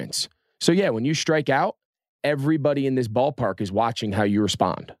experience. So yeah, when you strike out, everybody in this ballpark is watching how you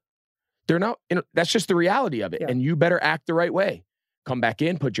respond. They're not, that's just the reality of it. Yeah. And you better act the right way. Come back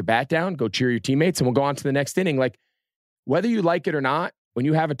in, put your bat down, go cheer your teammates, and we'll go on to the next inning. Like, whether you like it or not, when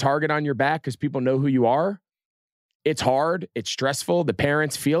you have a target on your back because people know who you are, it's hard, it's stressful, the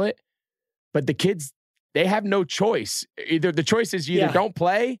parents feel it, but the kids, they have no choice. The choice is you either don't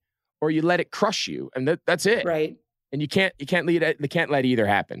play or you let it crush you, and that's it. Right. And you can't let either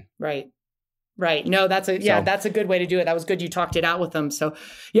happen. Right. Right. No, that's a good way to do it. That was good. You talked it out with them. So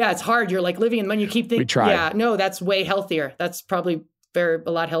yeah, it's hard. You're like living in when you keep thinking, yeah, no, that's way healthier. That's probably a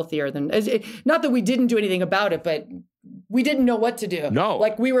lot healthier than, not that we didn't do anything about it, but we didn't know what to do. No.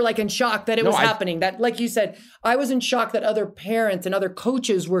 Like we were like in shock that it was happening. That, like you said, I was in shock that other parents and other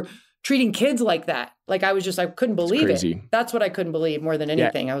coaches were treating kids like that. Like I couldn't believe it. That's what I couldn't believe more than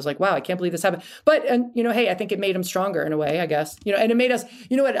anything. Yeah. I was like, wow, I can't believe this happened. But, and hey, I think it made them stronger in a way, I guess, and it made us,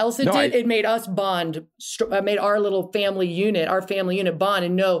 what else it did? It made us bond, made our little family unit bond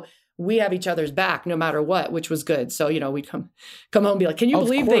and know we have each other's back no matter what, which was good. So, we'd come home and be like, can you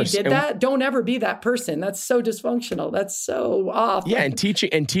believe they did that? Don't ever be that person. That's so dysfunctional. That's so off. Yeah. And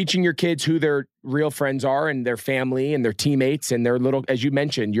teaching your kids who their real friends are and their family and their teammates and their little, as you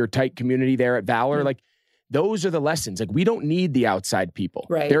mentioned, your tight community there at Valor. Mm-hmm. Like those are the lessons. Like we don't need the outside people.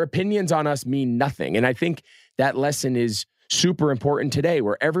 Right. Their opinions on us mean nothing. And I think that lesson is super important today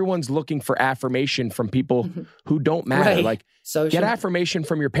where everyone's looking for affirmation from people who don't matter. Right. Like get affirmation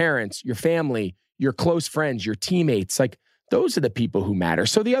from your parents, your family, your close friends, your teammates. Like those are the people who matter.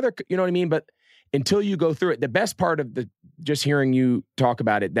 So the other, you know what I mean? But until you go through it, the best part of just hearing you talk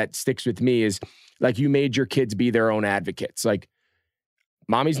about it that sticks with me is like you made your kids be their own advocates. Like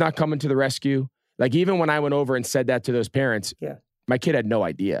mommy's not coming to the rescue. Like even when I went over and said that to those parents, my kid had no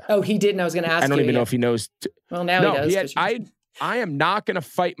idea. Oh, he didn't. I was going to ask you. I don't even know if he knows. Well, now he does. I am not going to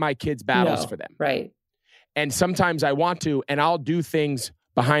fight my kids' battles for them. Right. And sometimes I want to, and I'll do things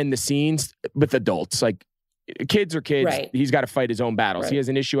behind the scenes with adults. Like kids are kids. Right. He's got to fight his own battles. Right. He has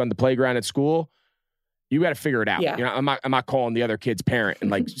an issue on the playground at school. You got to figure it out. Yeah. I'm not calling the other kid's parent and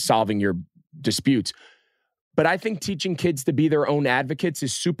like solving your disputes. But I think teaching kids to be their own advocates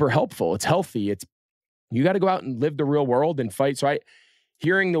is super helpful. It's healthy. You got to go out and live the real world and fight. So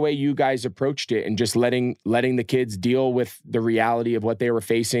hearing the way you guys approached it and just letting the kids deal with the reality of what they were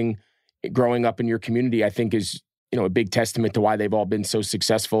facing growing up in your community, I think is, a big testament to why they've all been so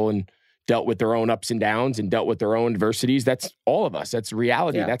successful and dealt with their own ups and downs and dealt with their own adversities. That's all of us. That's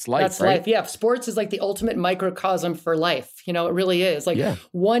reality. Yeah. That's life. That's right? Life. Yeah. Sports is like the ultimate microcosm for life. It really is. Like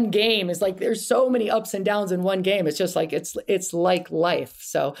one game is like, there's so many ups and downs in one game. It's just like, it's like life.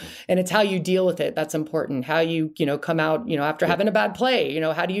 So, and it's how you deal with it. That's important. How you, come out, after having a bad play,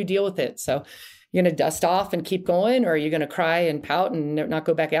 how do you deal with it? So you're going to dust off and keep going, or are you going to cry and pout and not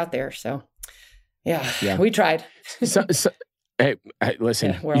go back out there? So yeah. We tried. Hey,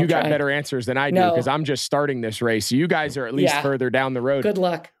 listen, you got better answers than I do because I'm just starting this race. You guys are at least further down the road. Good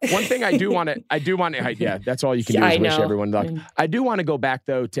luck. One thing I do want to, that's all you can do is wish everyone luck. I do want to go back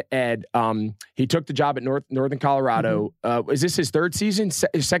though to Ed. He took the job at Northern Colorado. Is this his third season,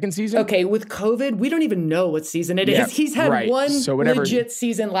 his second season? Okay. With COVID, we don't even know what season it is. He's had one legit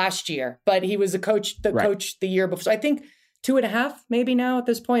season last year, but he was coach the year before. So I think 2.5 maybe now at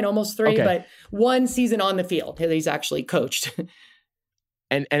this point, almost 3, but one season on the field he's actually coached.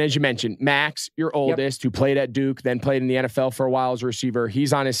 And as you mentioned, Max, your oldest, who played at Duke, then played in the NFL for a while as a receiver,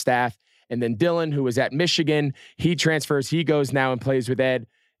 he's on his staff. And then Dylan, who was at Michigan, he transfers. He goes now and plays with Ed.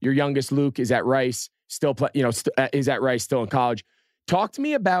 Your youngest, Luke, is at Rice, is at Rice, still in college. Talk to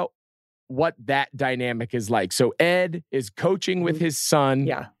me about what that dynamic is like. So Ed is coaching with his son,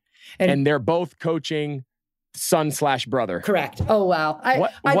 and they're both coaching son/brother. Correct. Oh wow.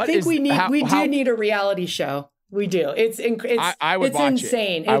 I think we do need a reality show. We do. I would watch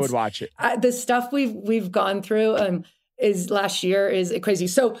insane. I would watch it. The stuff we've gone through is last year is crazy.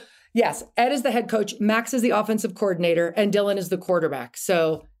 So yes, Ed is the head coach, Max is the offensive coordinator, and Dylan is the quarterback.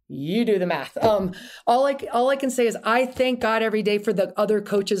 So you do the math. All I can say is I thank God every day for the other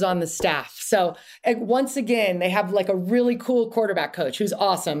coaches on the staff. So once again, they have like a really cool quarterback coach who's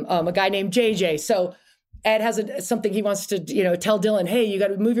awesome. A guy named JJ. So Ed has something he wants to, tell Dylan, hey, you got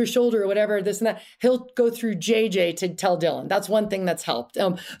to move your shoulder or whatever, this and that. He'll go through JJ to tell Dylan. That's one thing that's helped.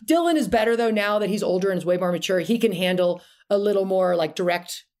 Dylan is better, though, now that he's older and is way more mature. He can handle a little more like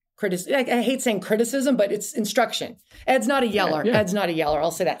direct criticism. I hate saying criticism, but it's instruction. Ed's not a yeller. Yeah. Ed's not a yeller. I'll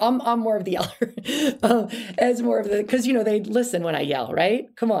say that. I'm more of the yeller. Ed's more of because, they listen when I yell, right?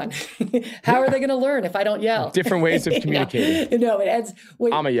 Come on. How are they going to learn if I don't yell? Different ways of communicating. No, Ed's...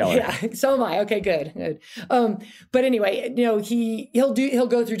 I'm a yeller. Yeah, so am I. Okay, good. But anyway, he'll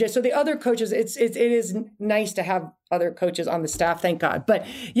go through. So the other coaches, it is nice to have other coaches on the staff, thank God. But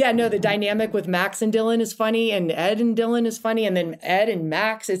yeah, no, the dynamic with Max and Dylan is funny, and Ed and Dylan is funny, and then Ed and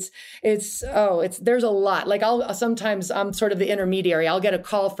Max, there's a lot. Like sometimes I'm sort of the intermediary. I'll get a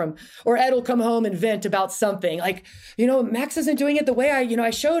call from, or Ed will come home and vent about something like, Max isn't doing it the way I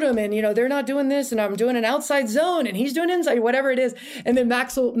showed him, and they're not doing this, and I'm doing an outside zone, and he's doing inside, whatever it is. And then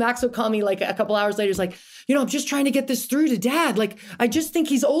Max will call me like a couple hours later. He's like, I'm just trying to get this through to Dad. Like, I just think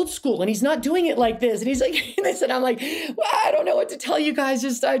he's old school and he's not doing it like this. And he's like, and I'm like, well, I don't know what to tell you guys.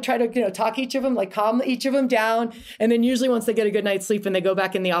 Just I try to, talk each of them, like calm each of them down. And then usually once they get a good night's sleep and they go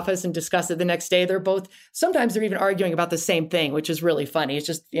back in the office and discuss it the next day, sometimes they're even arguing about the same thing, which is really funny. It's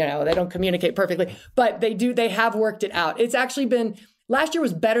just, they don't communicate perfectly, but they have worked it out. It's actually been, last year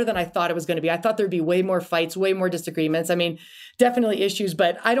was better than I thought it was going to be. I thought there'd be way more fights, way more disagreements. I mean, definitely issues,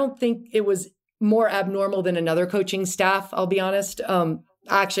 but I don't think it was more abnormal than another coaching staff, I'll be honest.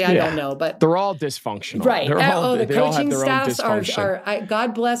 Actually, I don't know, but they're all dysfunctional. Right. The coaching staffs are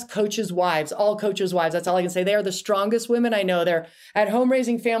God bless coaches' wives, all coaches' wives. That's all I can say. They are the strongest women I know. They're at home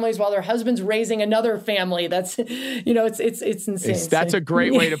raising families while their husband's raising another family. That's, it's insane. That's a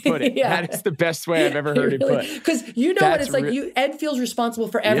great way to put it. Yeah. That is the best way I've ever heard it put. Because what it's like. Ed feels responsible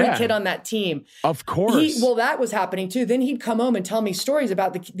for every kid on that team. Of course. That was happening too. Then he'd come home and tell me stories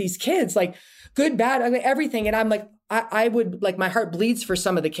about these kids, like good, bad, everything. And I'm like, I would, like, my heart bleeds for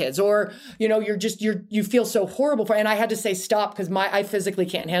some of the kids, or, you feel so horrible for, and I had to say, stop, because I physically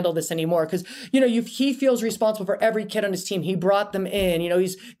can't handle this anymore. Because, he feels responsible for every kid on his team. He brought them in,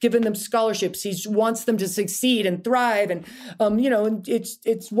 he's given them scholarships. He wants them to succeed and thrive. And, and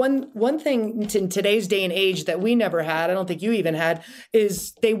it's one thing in today's day and age that we never had, I don't think you even had,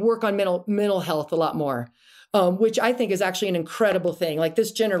 is they work on mental health a lot more. Which I think is actually an incredible thing. Like,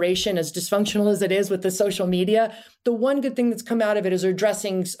 this generation, as dysfunctional as it is with the social media, the one good thing that's come out of it is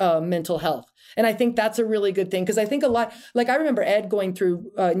addressing mental health. And I think that's a really good thing, because I think a lot, like, I remember Ed going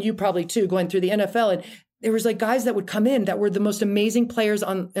through, and you probably too, going through the NFL, and there was like guys that would come in that were the most amazing players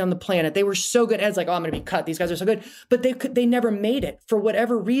on the planet. They were so good. Ed's like, oh, I'm going to be cut. These guys are so good. But they never made it for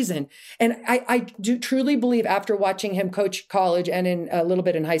whatever reason. And I do truly believe, after watching him coach college and in a little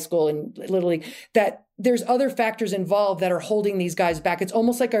bit in high school and Little League, that there's other factors involved that are holding these guys back. It's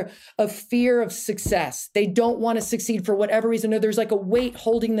almost like a fear of success. They don't want to succeed for whatever reason, or there's like a weight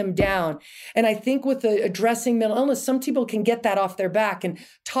holding them down. And I think with addressing mental illness, some people can get that off their back and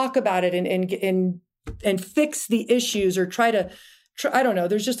talk about it and fix the issues, or try to, I don't know.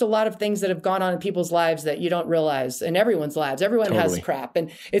 There's just a lot of things that have gone on in people's lives that you don't realize, in everyone's lives. Everyone has crap.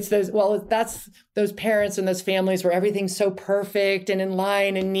 And it's that's those parents and those families where everything's so perfect and in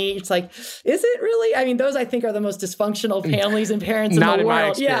line and neat. It's like, is it really? I mean, those I think are the most dysfunctional families and parents in the world. My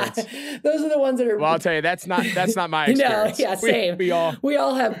experience. Yeah. Those are the ones that are. Well, I'll tell you, that's not my experience. No, yeah, same. We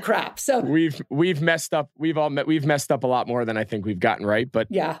all have crap. So we've messed up. We've messed up a lot more than I think we've gotten right. But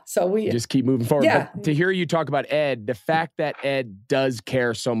yeah, so we just keep moving forward. Yeah. But to hear you talk about Ed, the fact that Ed does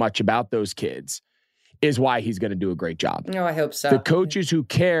care so much about those kids is why he's going to do a great job. No, I hope so. The coaches who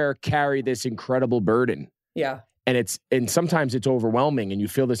care carry this incredible burden. Yeah. And sometimes it's overwhelming, and you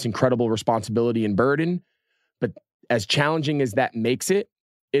feel this incredible responsibility and burden. But as challenging as that makes it,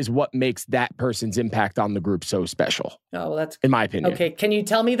 is what makes that person's impact on the group so special. Oh, well, that's in my opinion. Okay. Can you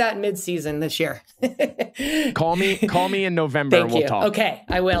tell me that mid-season this year? Call me in November and we'll talk. Okay.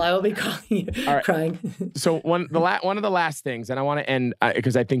 I will be calling you. All right. Crying. So one of the last things, and I want to end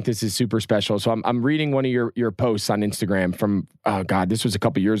because I think this is super special. So I'm reading one of your posts on Instagram from, this was a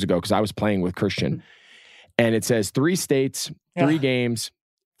couple years ago, because I was playing with Christian. And it says 3 states, 3 games,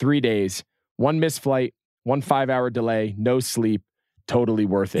 3 days, 1 missed flight, 1 5-hour delay, no sleep. Totally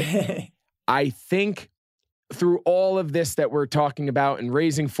worth it. I think through all of this that we're talking about, and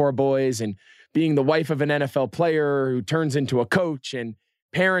raising 4 boys, and being the wife of an NFL player who turns into a coach, and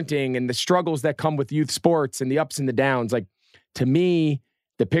parenting, and the struggles that come with youth sports, and the ups and the downs, like, to me,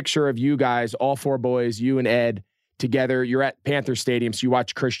 the picture of you guys, all 4 boys, you and Ed together, you're at Panther Stadium, so you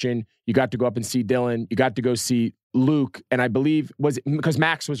watch Christian, you got to go up and see Dylan, you got to go see Luke, and I believe, was it because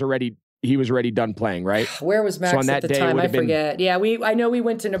Max was already done playing, right? Where was Max at the time? I forget. Yeah, I know we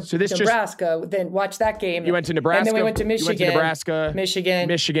went to Nebraska, then watched that game. You went to Nebraska? And then we went to Michigan. You went to Nebraska. Michigan.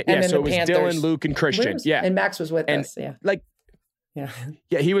 Yeah, so it was Panthers. Dylan, Luke, and Christian. Yeah. And Max was with us, yeah.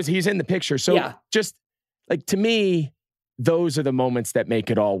 Yeah, he's in the picture. So just, like, to me, those are the moments that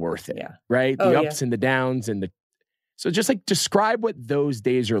make it all worth it, right? The ups and the downs so just, like, describe what those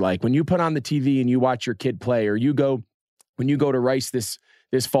days are like when you put on the TV and you watch your kid play, or when you go to Rice this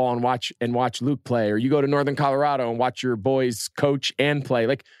fall and watch Luke play, or you go to Northern Colorado and watch your boys coach and play.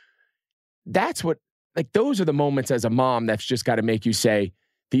 Like, that's what, like, those are the moments as a mom that's just got to make you say,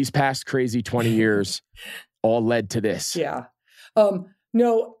 these past crazy 20 years, all led to this. Yeah.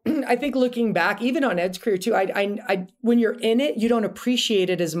 No, I think looking back, even on Ed's career too, I when you're in it, you don't appreciate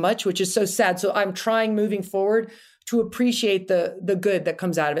it as much, which is so sad. So I'm trying moving forward to appreciate the good that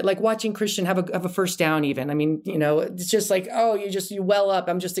comes out of it. Like watching Christian have a first down even. I mean, it's just like, oh, you well up.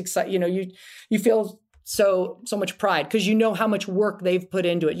 I'm just excited. You feel so much pride because you know how much work they've put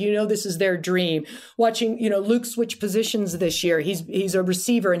into it. This is their dream. Watching, Luke switch positions this year. He's a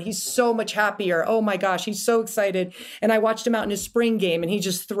receiver and he's so much happier. Oh my gosh, he's so excited. And I watched him out in his spring game and he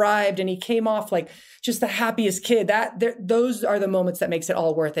just thrived and he came off like just the happiest kid. Those are the moments that makes it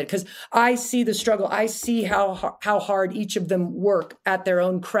all worth it because I see the struggle. I see how hard each of them work at their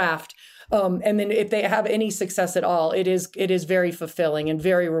own craft. And then if they have any success at all, it is very fulfilling and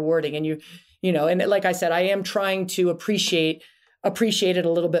very rewarding. And and like I said, I am trying to appreciate it a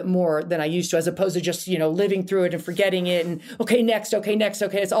little bit more than I used to, as opposed to just, living through it and forgetting it. And okay, next.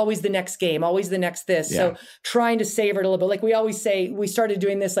 It's always the next game, always the next this. Yeah. So trying to savor it a little bit. Like we always say, we started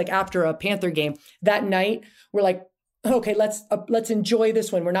doing this like after a Panther game that night. We're like, okay, let's enjoy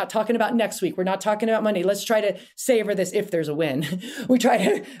this one. We're not talking about next week. We're not talking about Monday. Let's try to savor this if there's a win. We try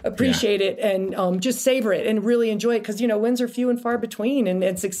to appreciate it and just savor it and really enjoy it because, wins are few and far between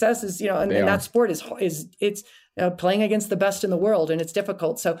and success is, and that sport is playing against the best in the world and it's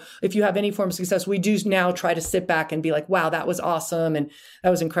difficult. So if you have any form of success, we do now try to sit back and be like, wow, that was awesome. And that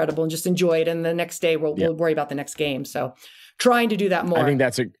was incredible and just enjoy it. And the next day we'll worry about the next game. So trying to do that more. I think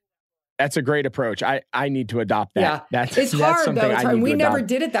that's a great approach. I need to adopt that. Yeah. It's hard though. It's hard. We never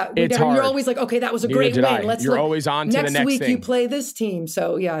did it that way. You're always like, okay, that was a great win. You're always on to the next week thing. You play this team.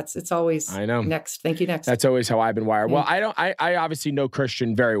 So yeah, it's always I know. Next. Thank you, next. That's always how I've been wired. Well, I obviously know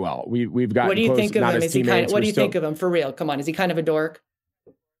Christian very well. We've got. What do you think of him? Is he what do you think of him for real? Come on. Is he kind of a dork?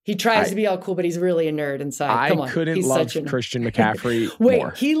 He tries to be all cool, but he's really a nerd inside. Come on. I couldn't love Christian McCaffrey Wait,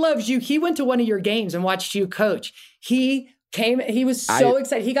 more. He loves you. He went to one of your games and watched you coach. He was so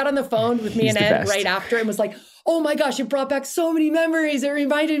excited. He got on the phone with me and Ed right after and was like, oh my gosh, it brought back so many memories. It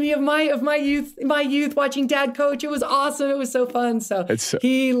reminded me of my youth watching dad coach. It was awesome. It was so fun. So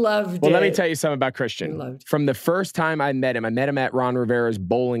he loved it. Well, let me tell you something about Christian. From the first time I met him at Ron Rivera's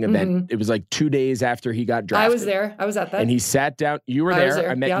bowling event. Mm-hmm. It was like 2 days after he got drafted. I was there. I was at that. And he sat down. You were there.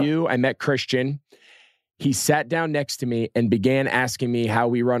 I met you. I met Christian. He sat down next to me and began asking me how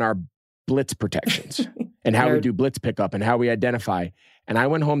we run our blitz protections. And how we do blitz pickup and how we identify. And I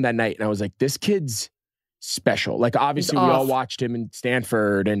went home that night and I was like, this kid's special. Like, obviously, we all watched him in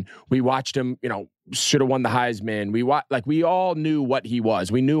Stanford and we watched him, should have won the Heisman. We all knew what he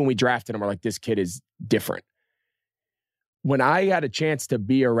was. We knew when we drafted him, we're like, this kid is different. When I got a chance to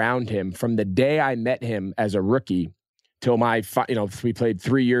be around him from the day I met him as a rookie till we played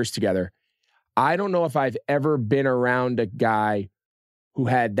 3 years together, I don't know if I've ever been around a guy who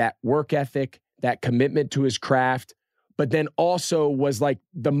had that work ethic, that commitment to his craft, but then also was like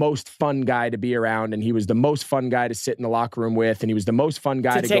the most fun guy to be around. And he was the most fun guy to sit in the locker room with. And he was the most fun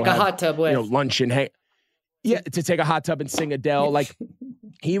guy to take go a hot tub with. Lunch and hang. Yeah, to take a hot tub and sing Adele. Like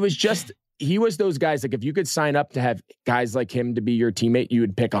he was those guys. Like if you could sign up to have guys like him to be your teammate, you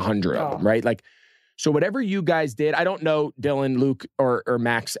would pick 100 of them, right? Like, so whatever you guys did, I don't know Dylan, Luke, or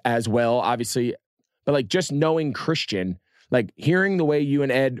Max as well, obviously, but like just knowing Christian, like hearing the way you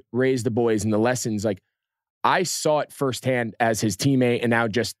and Ed raised the boys and the lessons, like I saw it firsthand as his teammate and now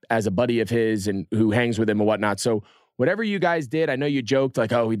just as a buddy of his and who hangs with him and whatnot. So whatever you guys did, I know you joked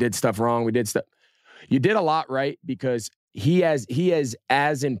like, oh, we did stuff wrong. You did a lot right because he is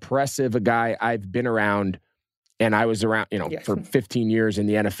as impressive a guy I've been around. And I was around, for 15 years in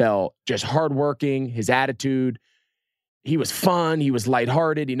the NFL, just hardworking, his attitude. He was fun. He was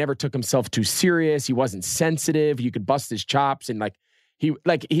lighthearted. He never took himself too serious. He wasn't sensitive. You could bust his chops. And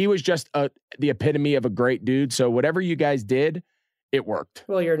he was just the epitome of a great dude. So whatever you guys did, it worked.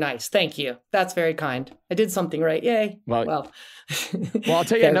 Well, you're nice. Thank you. That's very kind. I did something right. Yay. Well, I'll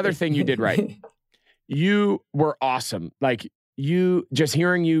tell you another thing you did right. You were awesome. Like just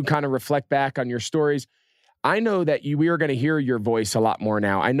hearing you kind of reflect back on your stories. I know that we are going to hear your voice a lot more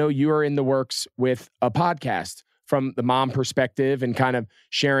now. I know you are in the works with a podcast from the mom perspective and kind of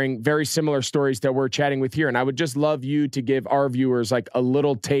sharing very similar stories that we're chatting with here. And I would just love you to give our viewers like a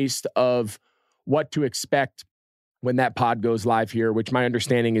little taste of what to expect when that pod goes live here, which my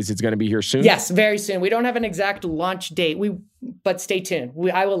understanding is it's going to be here soon. Yes, very soon. We don't have an exact launch date, but stay tuned.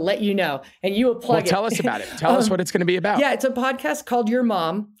 I will let you know, and you will plug it. Tell us about it. Tell us what it's going to be about. Yeah, it's a podcast called Your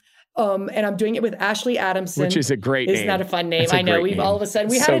Mom. And I'm doing it with Ashley Adamson, which is a great name. Isn't that a fun name? I know. We've all of a sudden,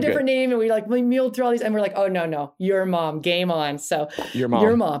 we had a different name and we mulled through all these and we're like, oh, no, Your Mom, game on. So Your Mom.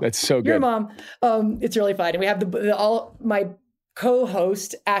 Your Mom. That's so good. Your Mom. It's really fun. And we have all my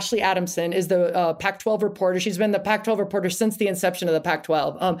co-host, Ashley Adamson, is the Pac-12 reporter. She's been the Pac-12 reporter since the inception of the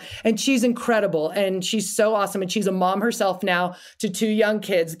Pac-12. And she's incredible. And she's so awesome. And she's a mom herself now to 2 young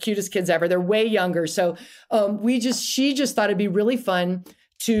kids, the cutest kids ever. They're way younger. So she just thought it'd be really fun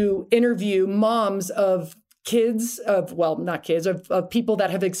to interview moms of kids of people that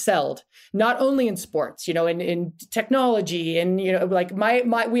have excelled, not only in sports, in technology. And, like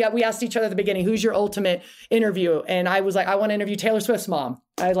we asked each other at the beginning, who's your ultimate interview? And I was like, I want to interview Taylor Swift's mom.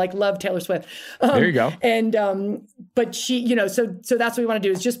 I love Taylor Swift. There you go. And, but she, so that's what we want to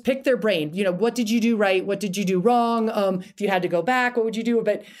do, is just pick their brain. What did you do right? What did you do wrong? If you had to go back, what would you do?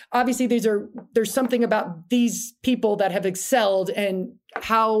 But obviously there's something about these people that have excelled, and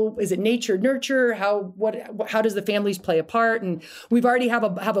how is it nature, nurture? How does the families play a part? And we've already have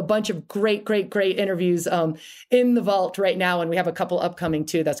a bunch of great interviews, in the vault right now. And we have a couple upcoming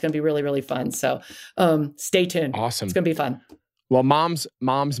too. That's going to be really, really fun. So, stay tuned. Awesome. It's going to be fun. Well,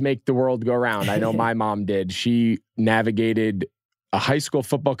 moms make the world go round. I know my mom did. She navigated a high school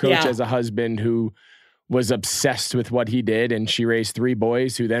football coach as a husband who was obsessed with what he did. And she raised 3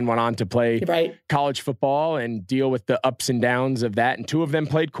 boys who then went on to play college football and deal with the ups and downs of that. And 2 of them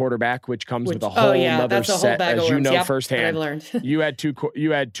played quarterback, which comes with a whole other set, as you know firsthand. I've learned. You had two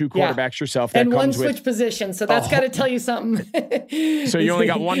quarterbacks yourself. That and comes one switch position. So that's got to tell you something. So you only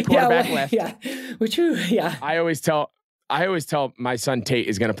got one quarterback left. Yeah. I always tell my son Tate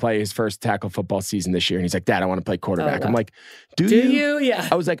is going to play his first tackle football season this year. And he's like, Dad, I want to play quarterback. I'm like, do you? Yeah.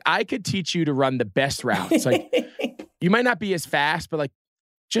 I was like, I could teach you to run the best routes. Like, you might not be as fast, but like,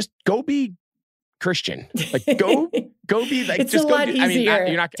 just go be Christian. Like, go be like, it's just a go. lot easier. I mean,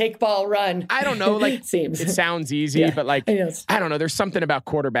 you're not take ball, run. I don't know. Like, Seems. It sounds easy, but like, I don't know. There's something about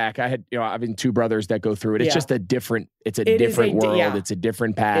quarterback. I had, I've been 2 brothers that go through it. It's just a different world. Yeah. It's a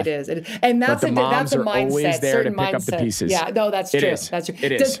different path. It is. And that's the moms that's a are mindset. always there to pick mindset. up the pieces. Yeah, no, that's true. That's true.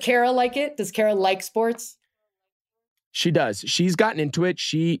 It is. Does Kara like it? Does Kara like sports? She does. She's gotten into it.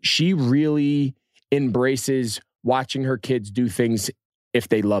 She really embraces watching her kids do things if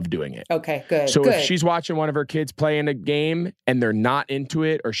they love doing it. Okay, good. So if she's watching one of her kids play in a game and they're not into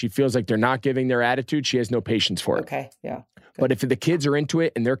it, or she feels like they're not giving their attitude, she has no patience for it. Okay, yeah. Good. But if the kids are into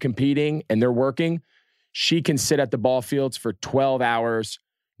it and they're competing and they're working, she can sit at the ball fields for 12 hours,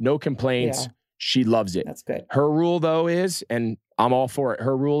 no complaints. Yeah. She loves it. That's good. Her rule, though, is, and I'm all for it,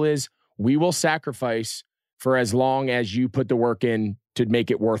 her rule is, we will sacrifice for as long as you put the work in to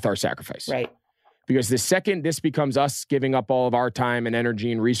make it worth our sacrifice. Right. Because the second this becomes us giving up all of our time and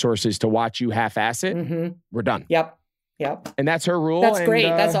energy and resources to watch you half-ass it, we're done. Yep. And that's her rule. That's great.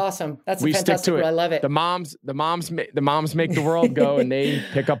 That's awesome. That's a fantastic rule. I love it. The moms make the world go, and they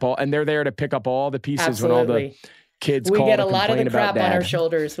pick up and they're there to pick up all the pieces when all the kids we call get to a lot of the crap on our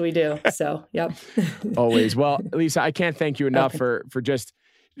shoulders. We do. So, yep. Always. Well, Lisa, I can't thank you enough for just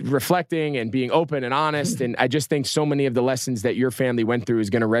reflecting and being open and honest. And I just think so many of the lessons that your family went through is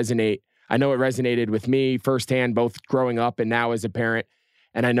going to resonate. I know it resonated with me firsthand, both growing up and now as a parent.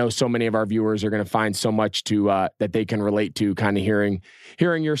 And I know so many of our viewers are going to find so much to that they can relate to, kind of hearing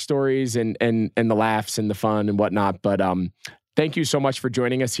your stories and the laughs and the fun and whatnot. But thank you so much for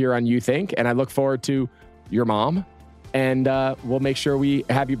joining us here on You Think, and I look forward to your mom. And we'll make sure we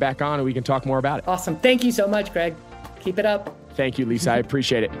have you back on and we can talk more about it. Awesome. Thank you so much, Greg. Keep it up. Thank you, Lisa. I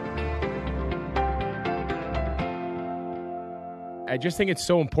appreciate it. I just think it's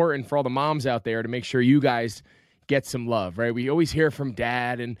so important for all the moms out there to make sure you guys get some love, right? We always hear from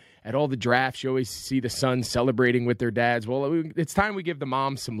dad, and at all the drafts, you always see the sons celebrating with their dads. Well, it's time we give the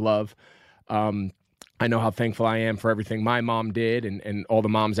moms some love. I know how thankful I am for everything my mom did, and all the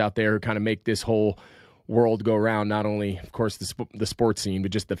moms out there who kind of make this whole world go round, not only, of course, the sports scene,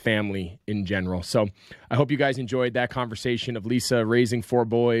 but just the family in general. So I hope you guys enjoyed that conversation of Lisa raising 4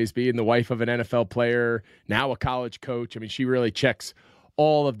 boys, being the wife of an NFL player, now a college coach. I mean, she really checks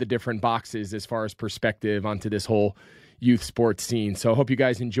all of the different boxes as far as perspective onto this whole youth sports scene. So I hope you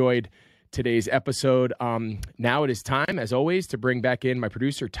guys enjoyed today's episode. Now it is time, as always, to bring back in my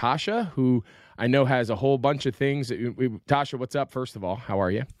producer, Tasha, who I know has a whole bunch of things. Tasha, what's up, first of all? How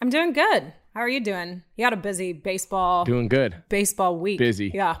are you? I'm doing good. How are you doing? You had a busy baseball week.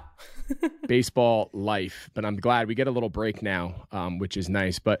 Busy. Yeah. Baseball life. But I'm glad we get a little break now, which is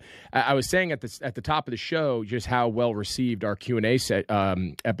nice. But I was saying at the top of the show just how well received our Q&A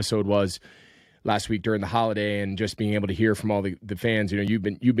episode was last week during the holiday, and just being able to hear from all the fans. You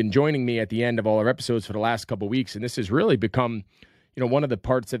know, you've been joining me at the end of all our episodes for the last couple of weeks, and this has really become, you know, one of the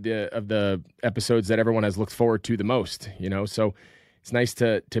parts of the episodes that everyone has looked forward to the most. You know, so it's nice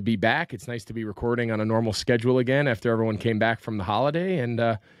to be back. It's nice to be recording on a normal schedule again after everyone came back from the holiday,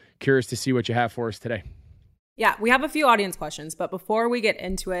 and curious to see what you have for us today. Yeah, we have a few audience questions, but before we get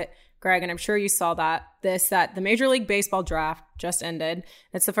into it, Greg, and I'm sure you saw that the Major League Baseball draft just ended.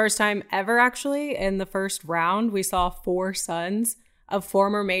 It's the first time ever, actually, in the first round, we saw 4 sons of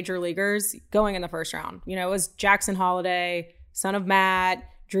former major leaguers going in the first round. You know, it was Jackson Holliday, son of Matt,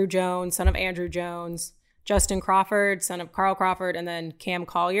 Drew Jones, son of Andrew Jones, Justin Crawford, son of Carl Crawford, and then Cam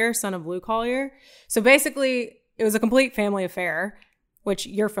Collier, son of Lou Collier. So basically, it was a complete family affair, which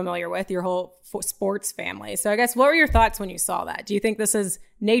you're familiar with, your whole sports family. So I guess, what were your thoughts when you saw that? Do you think this is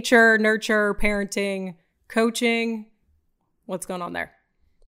nature, nurture, parenting, coaching? What's going on there?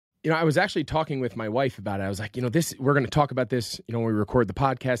 You know, I was actually talking with my wife about it. I was like, we're going to talk about this, when we record the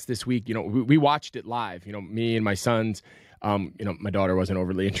podcast this week. We watched it live, me and my sons. My daughter wasn't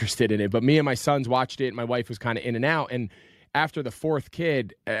overly interested in it, but me and my sons watched it. My wife was kind of in and out. And after the fourth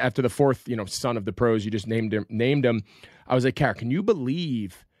son of the pros, you just named him. I was like, Kara, can you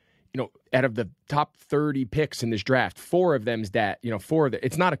believe, out of the top 30 picks in this draft, 4 of them's dad,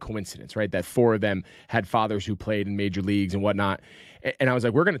 it's not a coincidence, right? That 4 of them had fathers who played in major leagues and whatnot. And I was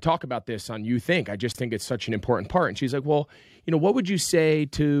like, we're going to talk about this on You Think. I just think it's such an important part. And she's like, well, what would you say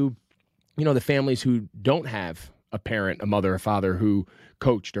to, the families who don't have a parent, a mother, a father who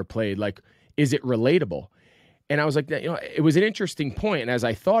coached or played? Like, is it relatable? And I was like, it was an interesting point. And as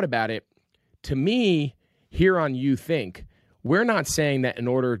I thought about it, to me, here on You Think, we're not saying that in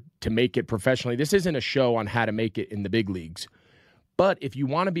order to make it professionally, this isn't a show on how to make it in the big leagues. But if you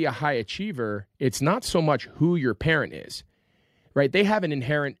want to be a high achiever, it's not so much who your parent is, right? They have an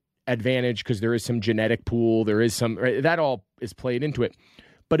inherent advantage because there is some genetic pool. There is some, right? That all is played into it.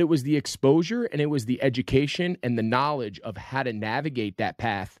 But it was the exposure and it was the education and the knowledge of how to navigate that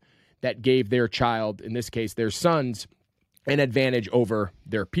path that gave their child, in this case, their sons, an advantage over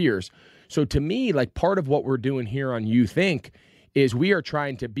their peers. So to me, like, part of what we're doing here on You Think is we are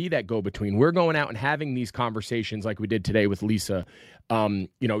trying to be that go-between. We're going out and having these conversations like we did today with Lisa,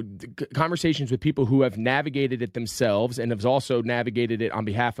 conversations with people who have navigated it themselves and have also navigated it on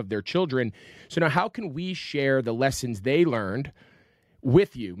behalf of their children. So now how can we share the lessons they learned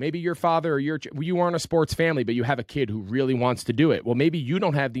with you? Maybe your father or you aren't a sports family, but you have a kid who really wants to do it. Well, maybe you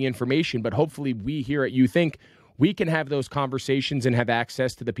don't have the information, but hopefully we here at You Think, we can have those conversations and have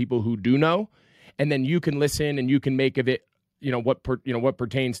access to the people who do know, and then you can listen and you can make of it, what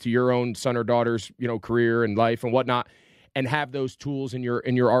pertains to your own son or daughter's, career and life and whatnot, and have those tools in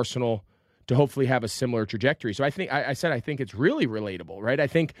your arsenal to hopefully have a similar trajectory. So I think I think it's really relatable, right? I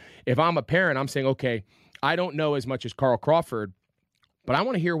think if I'm a parent, I'm saying, okay, I don't know as much as Carl Crawford, but I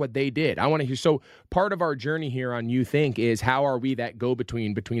want to hear what they did. I want to hear. So part of our journey here on You Think is how are we that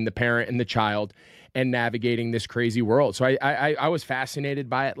go-between between the parent and the child and navigating this crazy world. So I was fascinated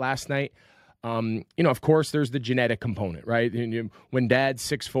by it last night. Of course, there's the genetic component, right? When dad's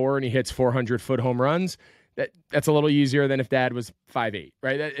 6'4" and he hits 400-foot home runs, that's a little easier than if dad was 5'8",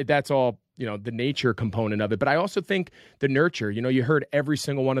 right? That's all, the nature component of it. But I also think the nurture, you heard every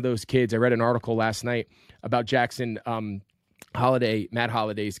single one of those kids. I read an article last night about Jackson Matt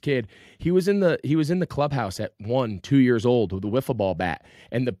Holliday's kid. He was in the clubhouse at 2 years old with a wiffle ball bat,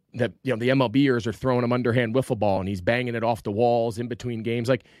 and the MLBers are throwing him underhand wiffle ball, and he's banging it off the walls in between games.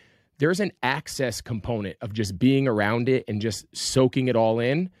 Like, there's an access component of just being around it and just soaking it all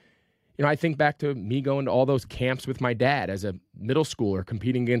in. I think back to me going to all those camps with my dad as a middle schooler,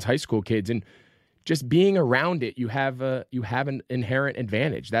 competing against high school kids, and just being around it. You have an inherent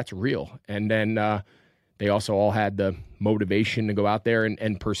advantage. That's real, and then. They also all had the motivation to go out there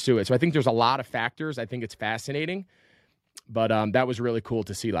and pursue it. So I think there's a lot of factors. I think it's fascinating, but that was really cool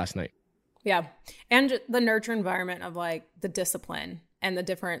to see last night. Yeah. And the nurture environment of like the discipline and the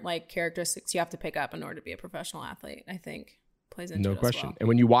different like characteristics you have to pick up in order to be a professional athlete, I think plays into it. No question. As well. And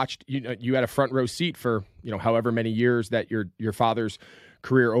when you watched, you had a front row seat for, however many years that your father's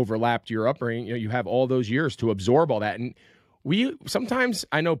career overlapped your upbringing, you have all those years to absorb all that. And sometimes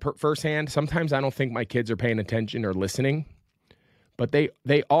I know firsthand, sometimes I don't think my kids are paying attention or listening, but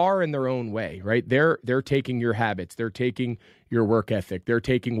they are in their own way, right? They're taking your habits. They're taking your work ethic. They're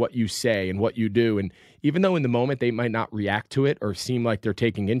taking what you say and what you do. And even though in the moment they might not react to it or seem like they're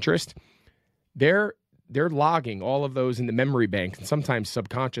taking interest, they're logging all of those in the memory bank, and sometimes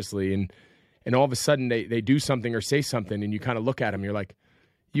subconsciously. And all of a sudden they do something or say something, and you kind of look at them, you're like,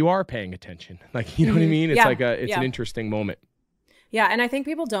 you are paying attention. Like, you know what I mean? It's an interesting moment. Yeah, and I think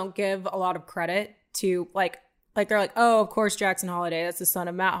people don't give a lot of credit to like they're like, oh, of course Jackson Holliday, that's the son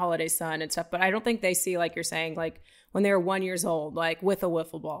of Matt Holliday's son and stuff. But I don't think they see, like you're saying, like when they were 1 year old, like with a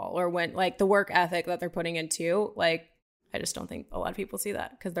wiffle ball, or when like the work ethic that they're putting into, like I just don't think a lot of people see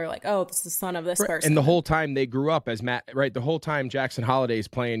that because they're like, oh, this is the son of this person. And the whole time they grew up as Matt, right? The whole time Jackson Holliday's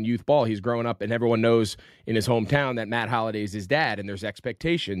playing youth ball, he's growing up, and everyone knows in his hometown that Matt Holliday's his dad, and there's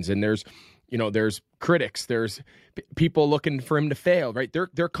expectations, and there's critics, there's people looking for him to fail, right?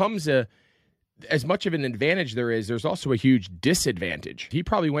 There comes as much of an advantage there's also a huge disadvantage. He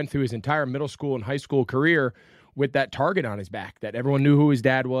probably went through his entire middle school and high school career with that target on his back, that everyone knew who his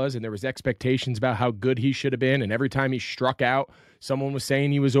dad was, and there was expectations about how good he should have been, and every time he struck out, someone was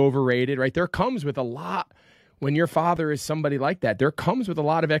saying he was overrated, right? There comes with a lot, when your father is somebody like that, there comes with a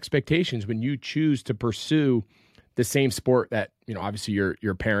lot of expectations when you choose to pursue the same sport that, obviously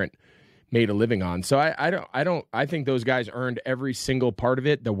your parent made a living on. So I think those guys earned every single part of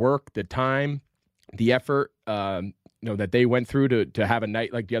it, the work, the time, the effort, that they went through to have a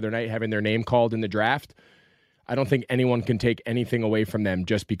night like the other night, having their name called in the draft. I don't think anyone can take anything away from them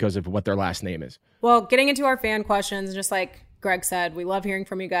just because of what their last name is. Well, getting into our fan questions, just like Greg said, we love hearing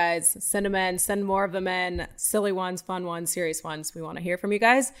from you guys. Send them in, send more of them in, silly ones, fun ones, serious ones. We want to hear from you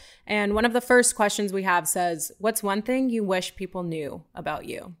guys. And one of the first questions we have says, what's one thing you wish people knew about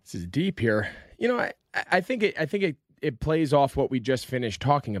you? This is deep here. I think it plays off what we just finished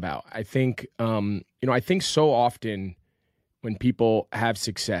talking about. I think, I think so often when people have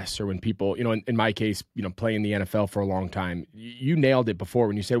success, or when people, in my case, playing the NFL for a long time, you nailed it before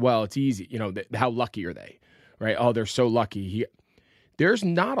when you said, well, it's easy. How lucky are they, right? Oh, they're so lucky. There's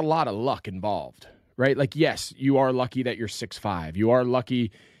not a lot of luck involved, right? Like, yes, you are lucky that you're 6'5". You are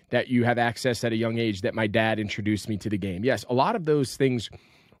lucky that you have access at a young age, that my dad introduced me to the game. Yes, a lot of those things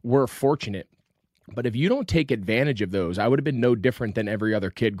were fortunate. But if you don't take advantage of those, I would have been no different than every other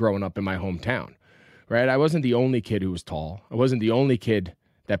kid growing up in my hometown, right? I wasn't the only kid who was tall. I wasn't the only kid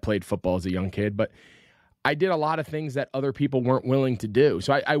that played football as a young kid, but I did a lot of things that other people weren't willing to do.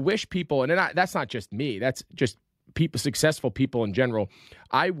 So I wish people, and that's not just me, that's just people, successful people in general.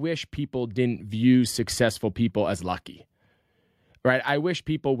 I wish people didn't view successful people as lucky, right? I wish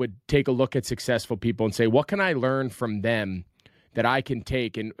people would take a look at successful people and say, what can I learn from them that I can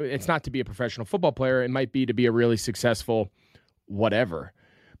take? And it's not to be a professional football player. It might be to be a really successful whatever.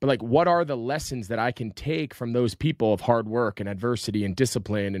 But like, what are the lessons that I can take from those people of hard work and adversity and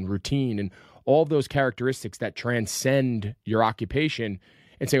discipline and routine and all those characteristics that transcend your occupation,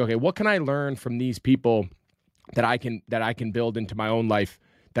 and say, okay, what can I learn from these people that I can build into my own life,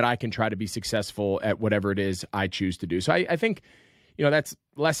 that I can try to be successful at whatever it is I choose to do. So I think, that's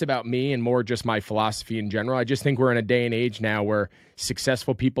less about me and more just my philosophy in general. I just think we're in a day and age now where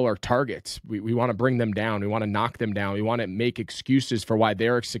successful people are targets. We want to bring them down. We want to knock them down. We want to make excuses for why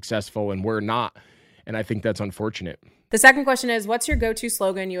they're successful and we're not. And I think that's unfortunate. The second question is, what's your go-to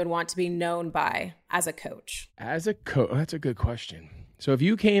slogan you would want to be known by as a coach? As a coach, that's a good question. So if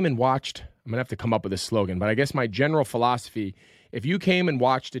you came and watched, I'm going to have to come up with a slogan, but I guess my general philosophy, if you came and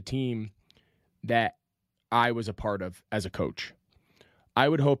watched a team that I was a part of as a coach, I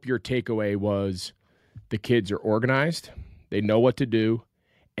would hope your takeaway was the kids are organized, they know what to do,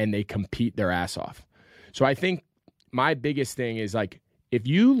 and they compete their ass off. So I think my biggest thing is, like, if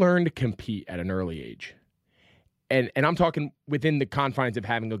you learn to compete at an early age, and I'm talking within the confines of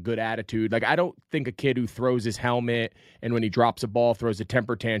having a good attitude. Like, I don't think a kid who throws his helmet and when he drops a ball throws a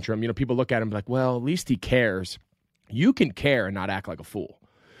temper tantrum, people look at him like, well, at least he cares. You can care and not act like a fool,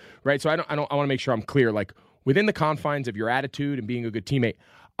 right? So I want to make sure I'm clear. Like, within the confines of your attitude and being a good teammate,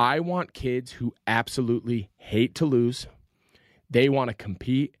 I want kids who absolutely hate to lose. They want to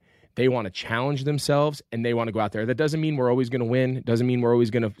compete. They want to challenge themselves, and they want to go out there. That doesn't mean we're always going to win. It doesn't mean we're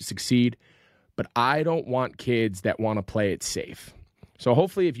always going to succeed. But I don't want kids that want to play it safe. So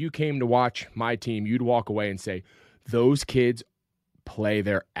hopefully if you came to watch my team, you'd walk away and say, those kids play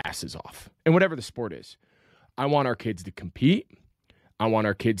their asses off. And whatever the sport is. I want our kids to compete. I want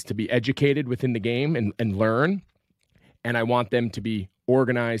our kids to be educated within the game and learn. And I want them to be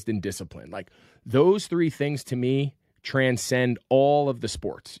organized and disciplined. Like, those three things to me transcend all of the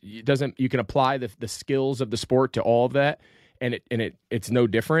sports. You can apply the skills of the sport to all of that, and it's no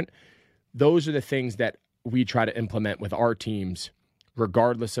different. Those are the things that we try to implement with our teams,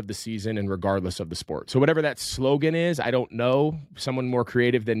 regardless of the season and regardless of the sport. So whatever that slogan is, I don't know. Someone more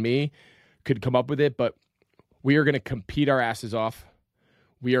creative than me could come up with it, but we are going to compete our asses off.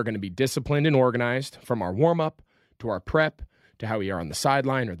 We are going to be disciplined and organized, from our warm-up to our prep to how we are on the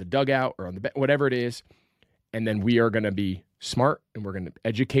sideline or the dugout or on the whatever it is. And then we are going to be smart, and we're going to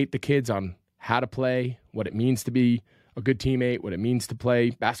educate the kids on how to play, what it means to be a good teammate, what it means to play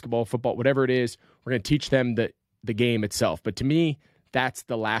basketball, football, whatever it is. We're going to teach them the game itself. But to me, that's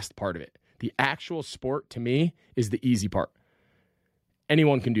the last part of it. The actual sport, to me, is the easy part.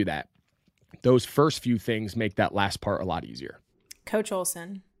 Anyone can do that. those first few things make that last part a lot easier. Coach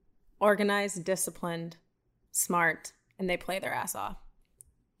Olson, organized, disciplined, smart, and they play their ass off.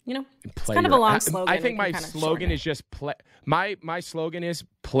 You know, it's kind of a long slogan. I think my slogan is just play. My slogan is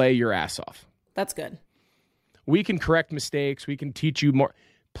play your ass off. That's good. We can correct mistakes. We can teach you more.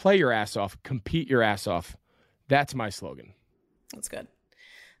 Play your ass off. Compete your ass off. That's my slogan. That's good.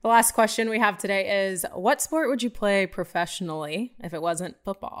 The last question we have today is, what sport would you play professionally if it wasn't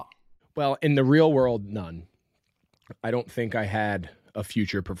football? Well, in the real world, none. I don't think I had a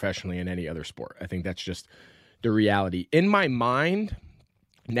future professionally in any other sport. I think that's just the reality. In my mind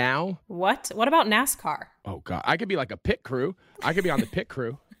now. What about NASCAR? Oh, God. I could be like a pit crew. I could be on the pit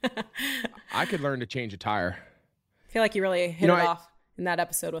crew. I could learn to change a tire. I feel like you really hit it off in that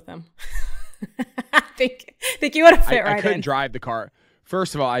episode with him. I think you would have fit right in. I couldn't drive the car.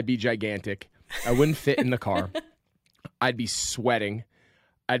 First of all, I'd be gigantic. I wouldn't fit in the car. I'd be sweating.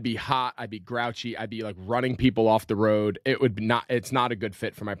 I'd be hot. I'd be grouchy. I'd be like running people off the road. It's not a good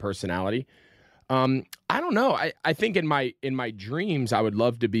fit for my personality. I don't know. I think in my dreams, I would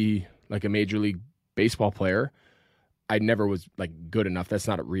love to be like a Major League Baseball player. I never was like good enough. That's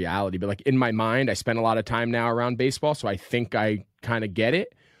not a reality. But like in my mind, I spend a lot of time now around baseball, so I think I kind of get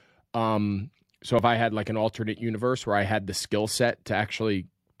it. So if I had like an alternate universe where I had the skill set to actually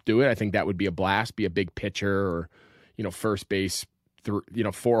do it, I think that would be a blast. Be a big pitcher or, first base,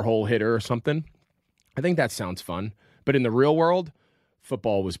 4-hole hitter or something. I think that sounds fun. But in the real world,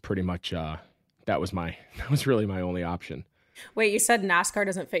 football was pretty much that was really my only option. Wait, you said NASCAR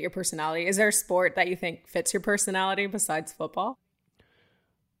doesn't fit your personality. Is there a sport that you think fits your personality besides football?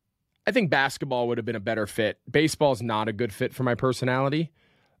 I think basketball would have been a better fit. Baseball is not a good fit for my personality.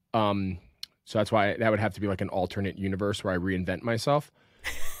 So that's why that would have to be like an alternate universe where I reinvent myself.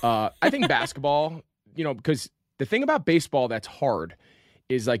 I think basketball, because the thing about baseball that's hard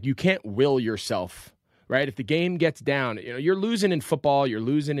is like you can't will yourself, right? If the game gets down, you're losing in football, you're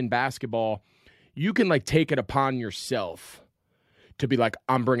losing in basketball. You can like take it upon yourself to be like,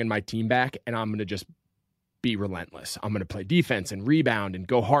 I'm bringing my team back and I'm going to just be relentless. I'm going to play defense and rebound and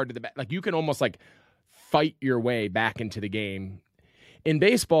go hard to the back. Like you can almost like fight your way back into the game. In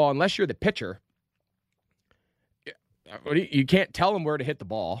baseball, unless you're the pitcher, you can't tell them where to hit the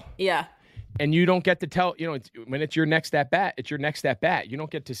ball. Yeah. And you don't get to tell, when it's your next at bat, it's your next at bat. You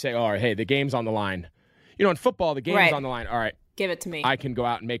don't get to say, oh, hey, the game's on the line. In football, the game's on the line. All right. Give it to me. I can go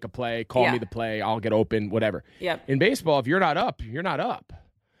out and make a play. Call me the play. I'll get open, whatever. Yep. In baseball, if you're not up, you're not up.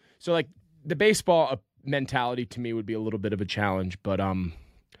 So like the baseball mentality to me would be a little bit of a challenge, but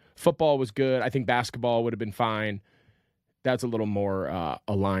football was good. I think basketball would have been fine. That's a little more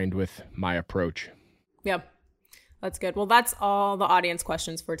aligned with my approach. Yep. That's good. Well, that's all the audience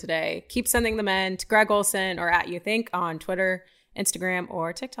questions for today. Keep sending them in to Greg Olson or @YouThink on Twitter, Instagram,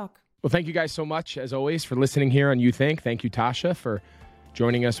 or TikTok. Well, thank you guys so much, as always, for listening here on You Think. Thank you, Tasha, for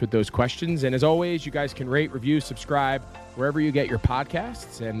joining us with those questions. And as always, you guys can rate, review, subscribe, wherever you get your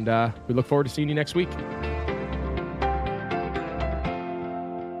podcasts. And we look forward to seeing you next week.